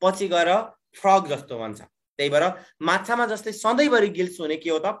 पछि गएर फ्रग जस्तो भन्छ। त्यही भएर माछामा जस्तै सधैँभरि गिल्स हुने के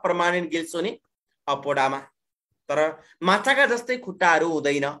हो त? पर्मानेन्ट गिल्स हुने अपोडामा। तर माछाका जस्तै खुट्टाहरू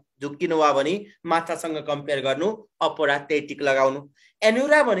हुँदैन। झुक्किनु भयो भने माछासँग कम्पेयर गर्नु, अपोडा, त्यही टिक लगाउनु।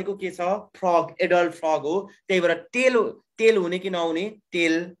 एन्युरा भनेको के छ? फ्रग, एडल्ट फ्रग हो। त्यही भएर टेल हुने कि नहुने?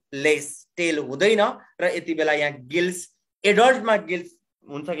 टेल लेस, टेल हुँदैन। र यति बेला यहाँ गिल्स, एडल्टमा गिल्स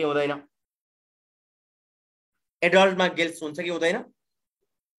हुन्छ कि हुँदैन? एडल्टमा गिल्स हुन्छ कि हुँदैन?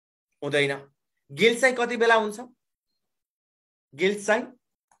 हुँदैन। गिल्स चाहिँ कति बेला हुन्छ? Gills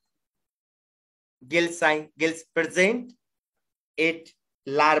present at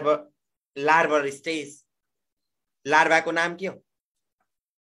लार्भर stage. लार्भाको नाम के हो?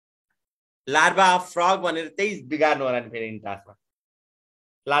 लार्भा अफ फ्रग भनेर त्यही बिगार्नु होला नि फेरि इन्ट्रासमा।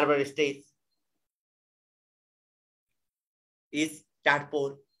 लार्भर स्टेज इज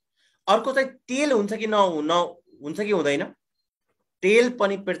ट्याडपोल। अर्को चाहिँ टेल हुन्छ कि हुन्छ कि हुँदैन? टेल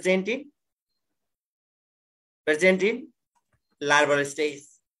पनि प्रेजेन्ट इन लार्भर स्टेज,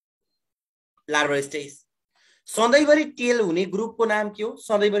 लार्भर स्टेज। सधैँभरि टेल हुने ग्रुपको नाम के हो?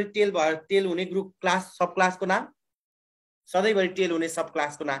 सधैँभरि टेल हुने ग्रुप, क्लास, सब क्लासको नाम? सधैँभरि टेल हुने सब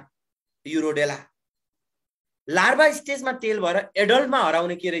क्लासको नाम युरोडेला। लार्भा स्टेजमा टेल भएर एडल्टमा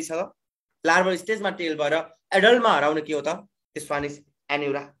हराउने के रहेछ त? लार्भा स्टेजमा टेल भएर एडल्टमा हराउने के हो त? This one is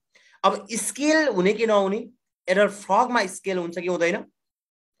एन्युरा। अब स्केल हुने कि नहुने? एडल्ट फ्रगमा स्केल हुन्छ कि हुँदैन?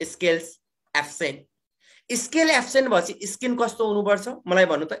 Scales absent. स्केल एब्सेन्ट भएपछि स्किन कस्तो हुनुपर्छ? मलाई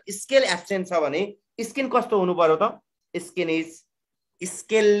भन्नु त, स्केल एब्सेन्ट छ भने स्किन कस्तो हुनु पर्यो त? Skin is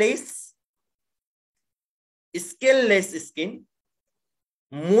scaleless, scaleless skin,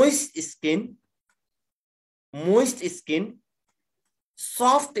 moist skin,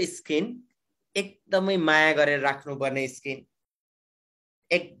 soft skin, एकदमै माया गरेर राख्नुपर्ने स्किन,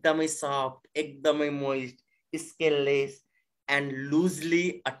 एकदमै सफ्ट, एकदमै moist, scaleless and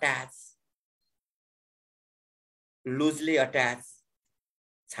लुजली attach. लुजली attach.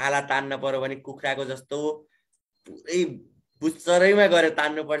 छाला तान्न पर्यो भने कुखुराको जस्तो पुरै बुच्चरैमा गएर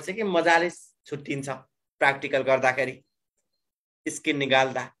तान्नु पर्छ कि मजाले छुट्टिन्छ। प्र्याक्टिकल गर्दाखेरि स्किन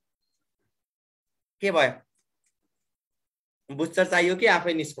निकाल्दा के भयो? बुस्टर चाहियो कि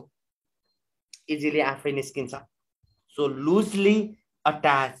आफै निस्को? इजिली आफै निस्किन्छ। सो लुजली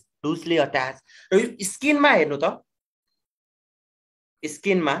अट्याच र यो स्किनमा हेर्नु त,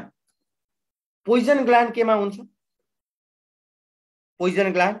 स्किनमा पोइजन ग्ल्यान्ड केमा हुन्छ?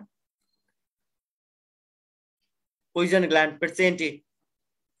 Poison gland present in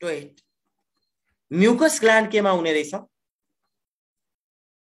टोइट। Mucus gland केमा हुने रहेछ?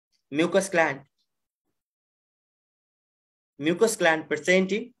 Mucus gland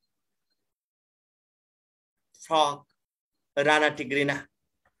present in frog, Rana टिग्रिना।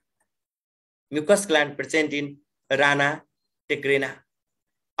 Mucus gland present in Rana टिग्रिना।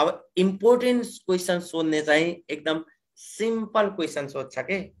 अब इम्पोर्टेन्ट क्वेसन सोध्ने चाहिँ एकदम सिम्पल क्वेसन सोध्छ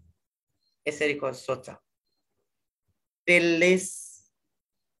के, यसरी सोध्छ, टेललेस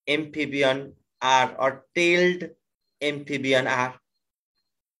एम्फिबियन आर और tailed amphibian are.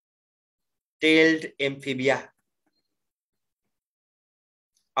 Tailed Amphibia,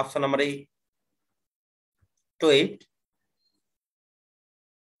 option number A टोइट,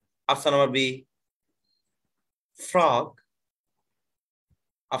 option number be frog,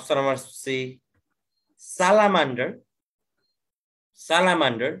 option number C salamander,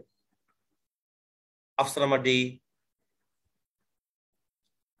 option number D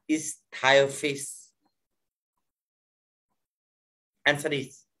is thiofish. Answer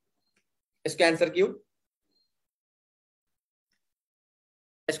is, इसका आंसर क्यों?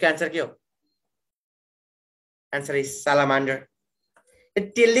 इसका आंसर क्यों? Answer is salamander.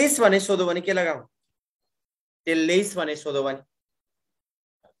 टेललेस भने सोधो भने के लगाऊ? Tailless भने सोधो भने,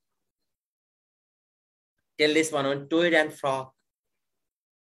 टेललेस भन्नु भने टोइड एन्ड फ्रग।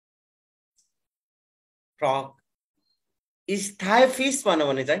 इज थायोफिश भन्नु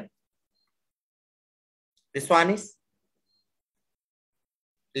भने चाहिँ this one is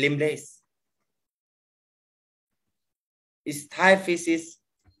limbless. Is थायोफिश is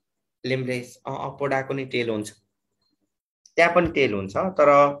limbless. पोडाको नि टेल हुन्छ, त्यहाँ पनि टेल हुन्छ, तर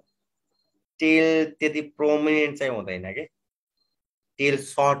टेल त्यति प्रोमिनेन्ट चाहिँ हुँदैन के, टेल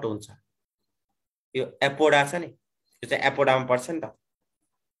सर्ट हुन्छ। यो एपोडा छ नि, यो चाहिँ एपोडामा पर्छ नि त।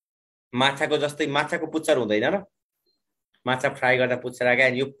 माछाको जस्तै, माछाको पुच्छर हुँदैन र, माछा फ्राई गर्दा पुच्छर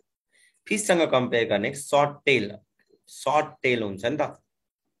आयो, यो फिससँग कम्पेयर गर्ने सर्ट टेल हुन्छ नि त,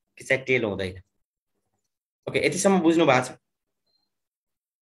 कि चाहिँ टेल हुँदैन। ओके, यतिसम्म बुझ्नु भएको छ?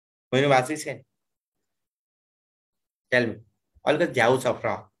 बुझ्नु भएको छ कि छैन? Tell me. अलिकति झ्याउ छ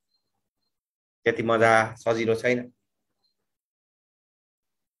फ्रग, त्यति मजा सजिलो छैन।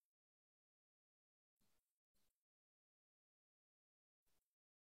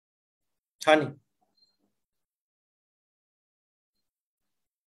 छ नि,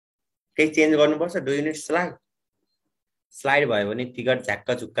 केही चेन्ज गर्नुपर्छ? डु युनिट स्लाइड भयो भने टिकट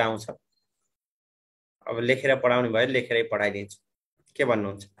झ्याक्क झुक्क आउँछ। अब लेखेर पढाउने भयो, लेखेरै पढाइदिन्छु। के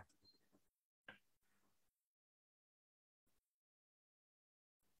भन्नुहुन्छ?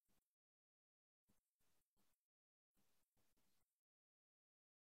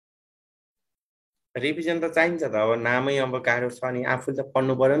 रिभिजन त चाहिन्छ त, अब नामै अब गाह्रो छ नि, आफूले त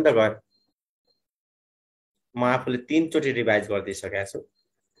पढ्नु पर्यो नि त घर। म आफूले 3 चोटि रिभाइज गरिदिइसकेको छु।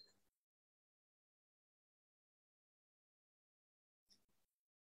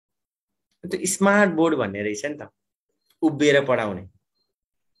 त्यो स्मार्ट बोर्ड भन्ने रहेछ नि त, उभिएर पढाउने।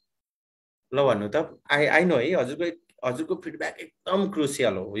 ल भन्नु त, आई नो है, हजुरको फिडब्याक एकदम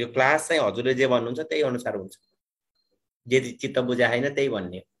क्रुसियल हो। यो क्लास चाहिँ हजुरले जे भन्नुहुन्छ त्यही अनुसार हुन्छ, यदि चित्त बुझा होइन त्यही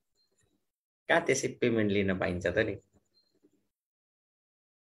भन्ने। कहाँ त्यसै पेमेन्ट लिन पाइन्छ त नि?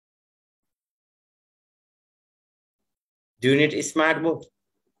 युनिट स्मार्ट बोर्ड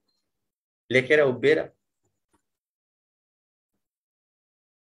लेखेर उभिएर।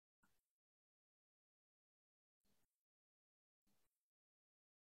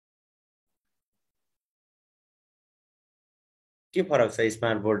 के फरक छ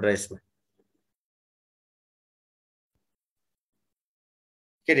स्मार्ट बोर्ड र यसमा?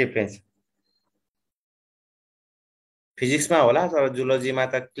 के डिफरेन्स? फिजिक्समा होला, तर जुलोजीमा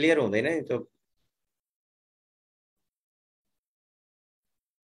त क्लियर हुँदैन नि त्यो।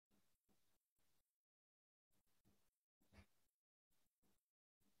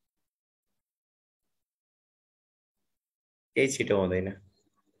 केही छिटो हुँदैन।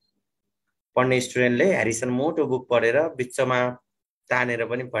 पढ्ने स्टुडेन्टले ह्यारिसन मोटो बुक पढेर बिचमा तानेर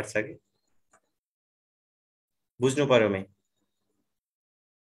पनि पढ्छ कि, बुझ्नु पर्यो। मै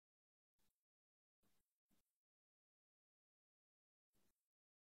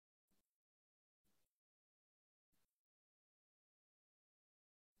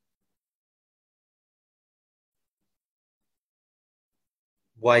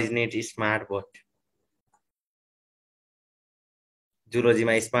boys need smart board.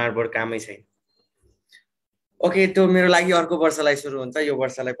 जुलोजीमा smart board कामै छैन. ओके, त्यो मेरो लागि अर्को वर्षलाई सुरु हुन्छ. यो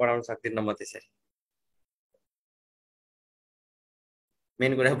वर्षलाई पढाउन सक्दिन म त्यसरी.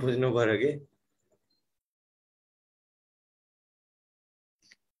 मेन कुरा बुझ्नु पर्यो कि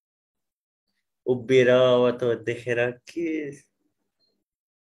उभिएर अब त देखेर के.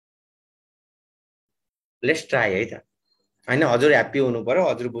 लेट्स ट्राई है त. हैन, हजुर ह्याप्पी हुनु पर्यो,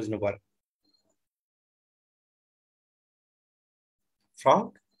 हजुर बुझ्नु पर्यो.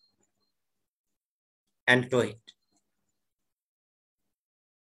 Frog and toy.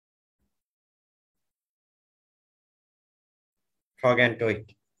 Frog and toy.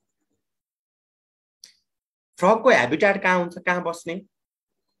 फ्रगको ह्याबिटाट कहाँ हुन्छ, कहाँ बस्ने?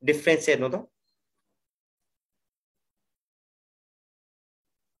 डिफरेन्स हेर्नु त.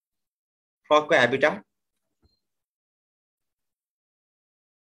 फ्रगको ह्याबिटाट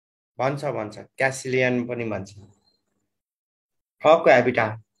भन्छ क्यासिलियन पनि भन्छ. फ्रगको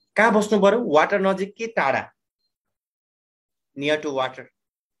ह्याबिटाट कहाँ बस्नु पर्यो? वाटर नजिक कि टाढा? Near to water.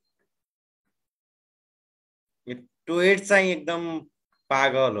 टोयड चाहिँ एकदम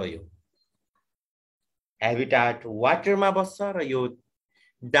पागल हो. यो ह्याबिटाट वाटरमा बस्छ र यो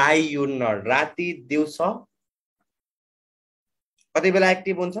डाइयुर्नल राति दिउँसो कति बेला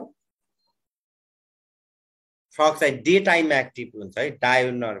एक्टिभ हुन्छ? फ्रग चाहिँ डे टाइममा एक्टिभ हुन्छ है.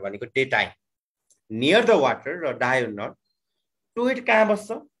 डाइयुर्नल भनेको day time, near the water र डाइयुर्नल. टोयड कहाँ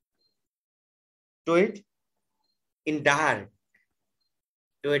बस्छ? टोयड in dark.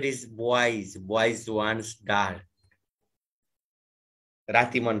 टोयड is boys. Boys wants dark.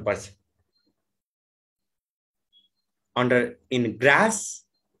 राति मन पर्छ. Under in grass,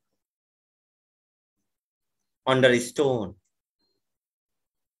 under stone,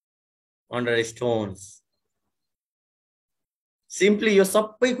 under stones. Simply यो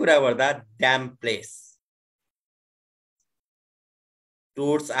सबै कुरा गर्दा dam place.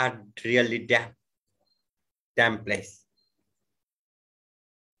 Toads are really dam place.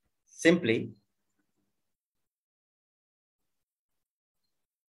 Simply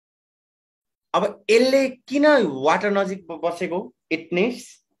अब यसले किन वाटर नजिक बसेको?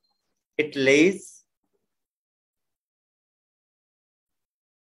 It Lay's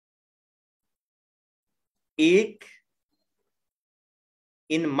egg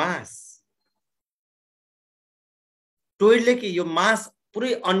in mass. टोयडले के यो मास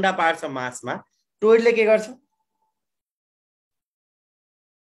पुरै अंडा पार्छ मासमा. टोयडले के गर्छ?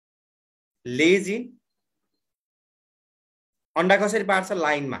 लेज इन. अंडा कसरी पार्छ?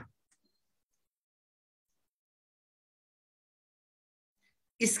 लाइनमा.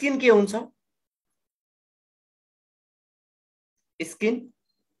 स्किन के हुन्छ? स्किन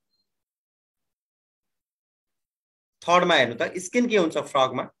थर्डमा हेर्नु त. स्किन के हुन्छ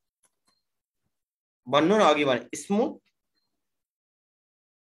फ्रगमा? भन्नु न अघि भने. Smooth,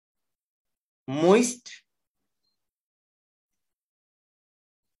 moist.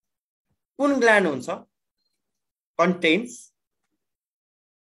 कुन ग्ल्यान्ड हुन्छ?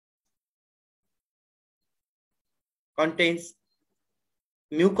 contains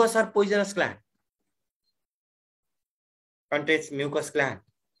mucus or poisonous gland? Contains mucus gland.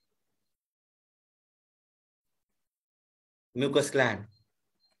 Mucus gland.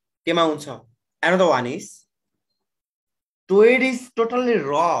 केमा हुन्छ? Another one is toad is totally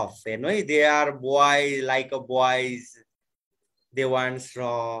rough. You know, they are boys like a boys. They want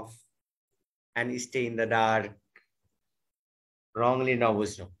rough and stay in the dark. Wrongly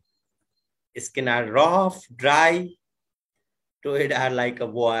नबुझ्नु. Skin are rough, dry. Toad are like a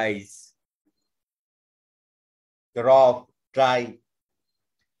boys. Rough, dry.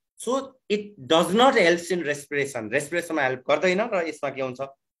 So it does not help in respiration. Respiration मा help गर्दैन र यसमा के हुन्छ?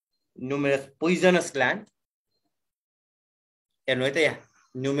 Numerous poisonous gland. हेर्नु है त यहाँ.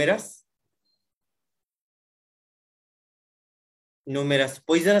 Numerous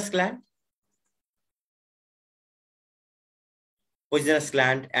poisonous gland. Poisonous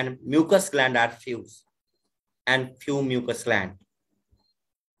gland and mucus gland are few. And few mucus gland.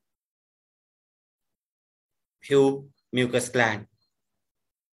 Few mucus gland.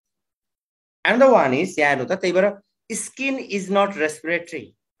 Another one is यहाँ हेर्नु त. त्यही भएर skin is not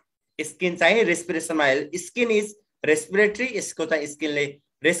respiratory. Skin चाहिँ respiration मा help. Skin is respiratory. यसको चाहिँ skin ले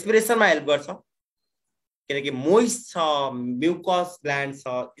respiration मा help गर्छ. किनकि moist छ, mucus gland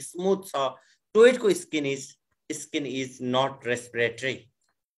छ, smooth छ. Toad को skin is not respiratory.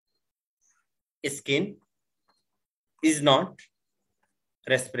 Skin is not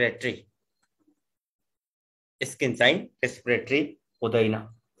respiratory. Skin चाहिँ respiratory हुँदैन.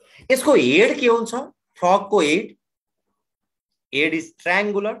 यसको हेड के हुन्छ? फ्रग को head head is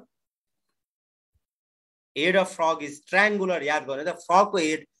triangular, head of frog is triangular. याद गर्नु त फ्रग को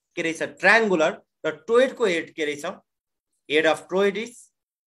हेड के रहेछ ट्रायंगुलर र टोइड को हेड के रहेछ head of टोइड is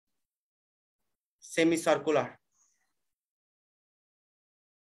semi circular,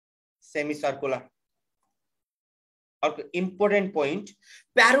 semi circular. अर्को इम्पोर्टेन्ट पोइन्ट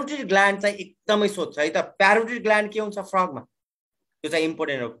प्यारोटिड ग्ल्यान्ड चाहिँ एकदमै सोध्छ है त। प्यारोटिड ग्ल्यान्ड के हुन्छ फ्रगमा, त्यो चाहिँ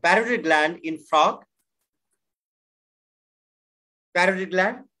इम्पोर्टेन्ट हो। प्यारोटिड gland in frog, प्यारोटिड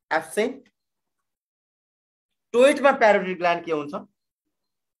gland absent. टोइडमा प्यारोटिड gland के हुन्छ,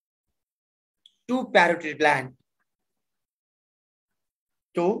 to प्यारोटिड gland,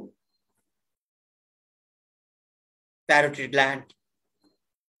 to प्यारोटिड gland,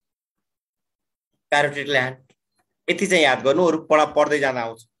 प्यारोटिड gland. यति चाहिँ याद गर्नु, अरु पढ्दै जाँदा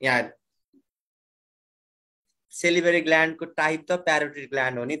आउँछ। यहाँ सेलिभरी ग्ल्यान्डको टाइप त प्यारोटिड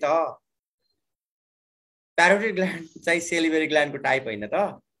ग्ल्यान्ड हो नि त। प्यारोटिड ग्ल्यान्ड चाहिँ सेलिभरी ग्ल्यान्डको टाइप हैन त।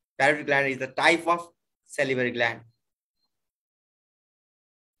 प्यारोटिड gland is the type of सेलिभरी gland.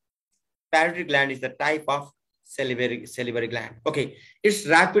 Parotid gland is the type of salivary gland. Okay, it's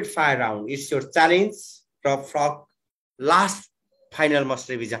rapid fire round. It's your challenge for last final must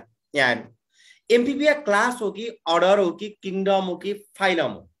revision. Yeah, Amphibia class हो कि order हो कि kingdom हो कि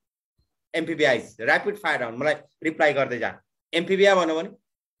phylum हो? Amphibia is rapid fire round. मलाई reply गर्दै जा। Amphibia भन्नु भने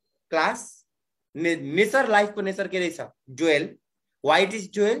class, nature life को nature के रहेछ ज्वेल। White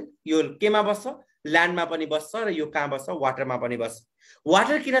is ज्वेल, यो केमा बस्छ ल्यान्डमा पनि बस्छ र यो कहाँ बस्छ वाटरमा पनि बस्छ।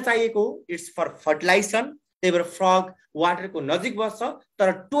 वाटर किन चाहिएको, इट्स फर फर्टिलाइजेसन। त्यही भएर फ्रग वाटरको नजिक बस्छ।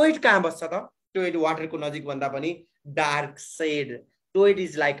 तर टोइड कहाँ बस्छ त, टोइड वाटरको नजिक भन्दा पनि dark shed. टोइड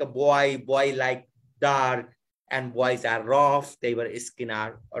is like a boy, boy like dark and boys are rough, त्यही भएर स्किन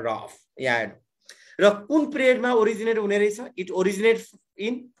आर रफ। यहाँ र कुन पिरियडमा ओरिजिनेट हुने रहेछ, इट ओरिजिनेट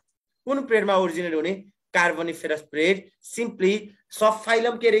इन कुन पिरियडमा ओरिजिनेट हुने, कार्बोनिफेरस पिरियड। सिम्पली सब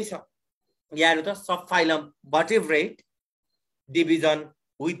फाइलम के रहेछ यहाँ हेर्नु त, सब फाइलम भर्टिब्रेट डिभिजन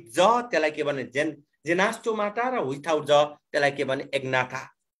विथ ज त्यसलाई के भने जेनास्टोमाटा र विथआउट ज त्यसलाई के भने एग्नाथा।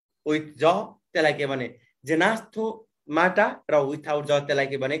 विथ ज त्यसलाई के भने जेनास्टोमाटा र विथआउट ज त्यसलाई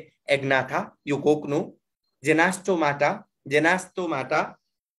के भने एग्नाथा। यो गोक्नु जेनास्टोमाटा, जेनास्टोमाटा,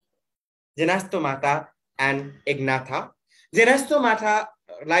 जेनास्टोमाटा एन्ड एग्नाथा।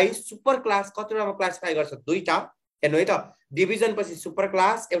 जेनास्टोमाटालाई सुपर क्लास कतिवटामा क्लासिफाई गर्छ, दुईटा। हेर्नु है त, डिभिजन पछि सुपर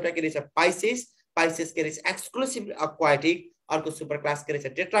क्लास एउटा के रहेछ पाइसेस, पाइसेस के रहेछ एक्सक्लुसिभ एक्वाटिक। अर्को सुपर क्लास के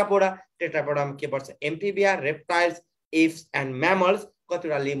रहेछ टेट्रापोडा, टेट्रापोडामा के पर्छ Amphibia, reptiles, apps and mammals.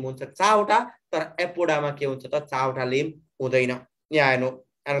 कतिवटा लिम्ब हुन्छ चारवटा, तर एपोडामा के हुन्छ त चारवटा लिम्ब हुँदैन। यहाँ हेर्नु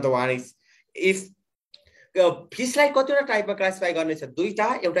and the one is if फिशलाई कतिवटा टाइपमा क्लासिफाई गर्ने छ, दुईटा।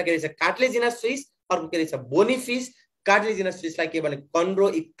 एउटा के रहेछ कार्टिलेजिनस फिश, अर्को के रहेछ बोनी फिश। कार्टिलेजिनस फिशलाई के भने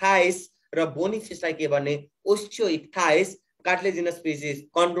कन्ड्रोइक्थाइस र बोनी फिशलाई के भने ओस्टियोइक्थाइस। Cartilaginous fish is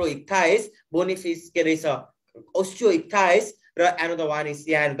कन्ड्रोइक्थाइस, bony fish के रहेछ ओस्टियोइक्थाइस र एनदर वान इज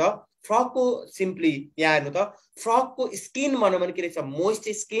यहाँ हेर्नु त फ्रगको सिम्पली यहाँ हेर्नु त फ्रगको स्किन भनौँ भने के रहेछ मोइस्ट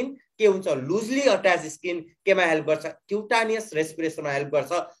स्किन। के हुन्छ लुजली अट्याच स्किन, केमा हेल्प गर्छ क्युटानियस रेस्पिरेसनमा हेल्प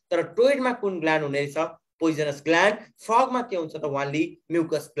गर्छ। तर टोइडमा कुन ग्ल्यान्ड हुने रहेछ पोइजनस ग्ल्यान्ड। फ्रगमा के हुन्छ त वानली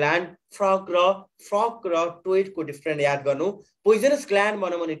म्युकस ग्ल्यान्ड। फ्रग र टोइडको डिफरेन्ट याद गर्नु। पोइजनस ग्ल्यान्ड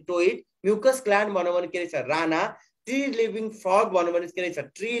भनौँ भने टोइड, म्युकस ग्ल्यान्ड भनौँ भने के रहेछ राना। ट्री लिभिङ फ्रग भनौँ भने के रहेछ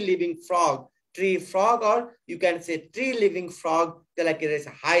tree living frog, tree frog और you can say tree living frog. त्यसलाई के रहेछ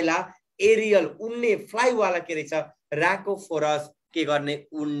हाइला। एरियल उड्ने फ्लाइवाला के रहेछ राकोफोरस, के गर्ने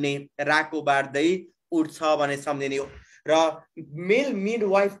उड्ने, राको बार्दै उड्छ भने सम्झिने हो। र मेल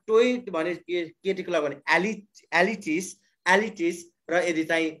मिडवाइफ टोइड भने केटीको लागि भने एलिटिस, एलिटिस। र यदि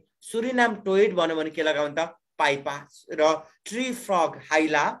चाहिँ सुरिनाम टोइड भन्यो भने के लगाउने त पाइपास। र ट्री फ्रग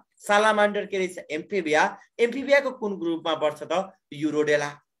हाइला। सालामान्डर के रहेछ एम्फिबिया। एम्फिबियाको कुन ग्रुपमा पर्छ त युरोडेला।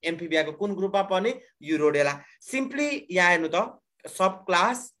 एम्फिबियाको कुन ग्रुपमा पर्ने युरोडेला। सिम्पली यहाँ हेर्नु त सब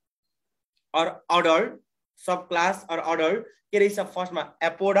क्लास और अडल्ट, सब क्लास और अडल्ट के रहेछ फर्स्टमा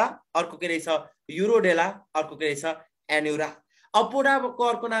एपोडा, अर्को के रहेछ युरोडेला, अर्को के रहेछ एन्युरा। अपोडाको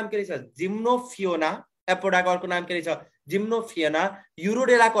अर्को नाम के रहेछ जिम्नोफियोना, एपोडाको अर्को नाम के रहेछ जिम्नोफियोना।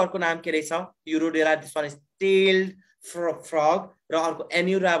 युरोडेलाको अर्को नाम के रहेछ युरोडेला, this one is tailed frog. र अर्को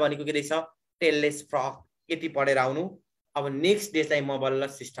एन्युरा भनेको के रहेछ टेललेस फ्रग। यति पढेर आउनु। अब नेक्स्ट डे चाहिँ म बल्ल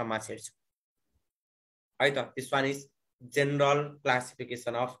सिस्टममा छेड्छु है त। This one is general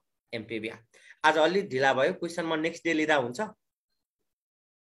classification of Amphibia. आज अलि ढिला भयो, क्वेसन म नेक्स्ट डे लिँदा हुन्छ,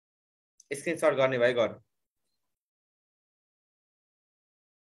 स्क्रिनशट गर्ने भए गर्नु।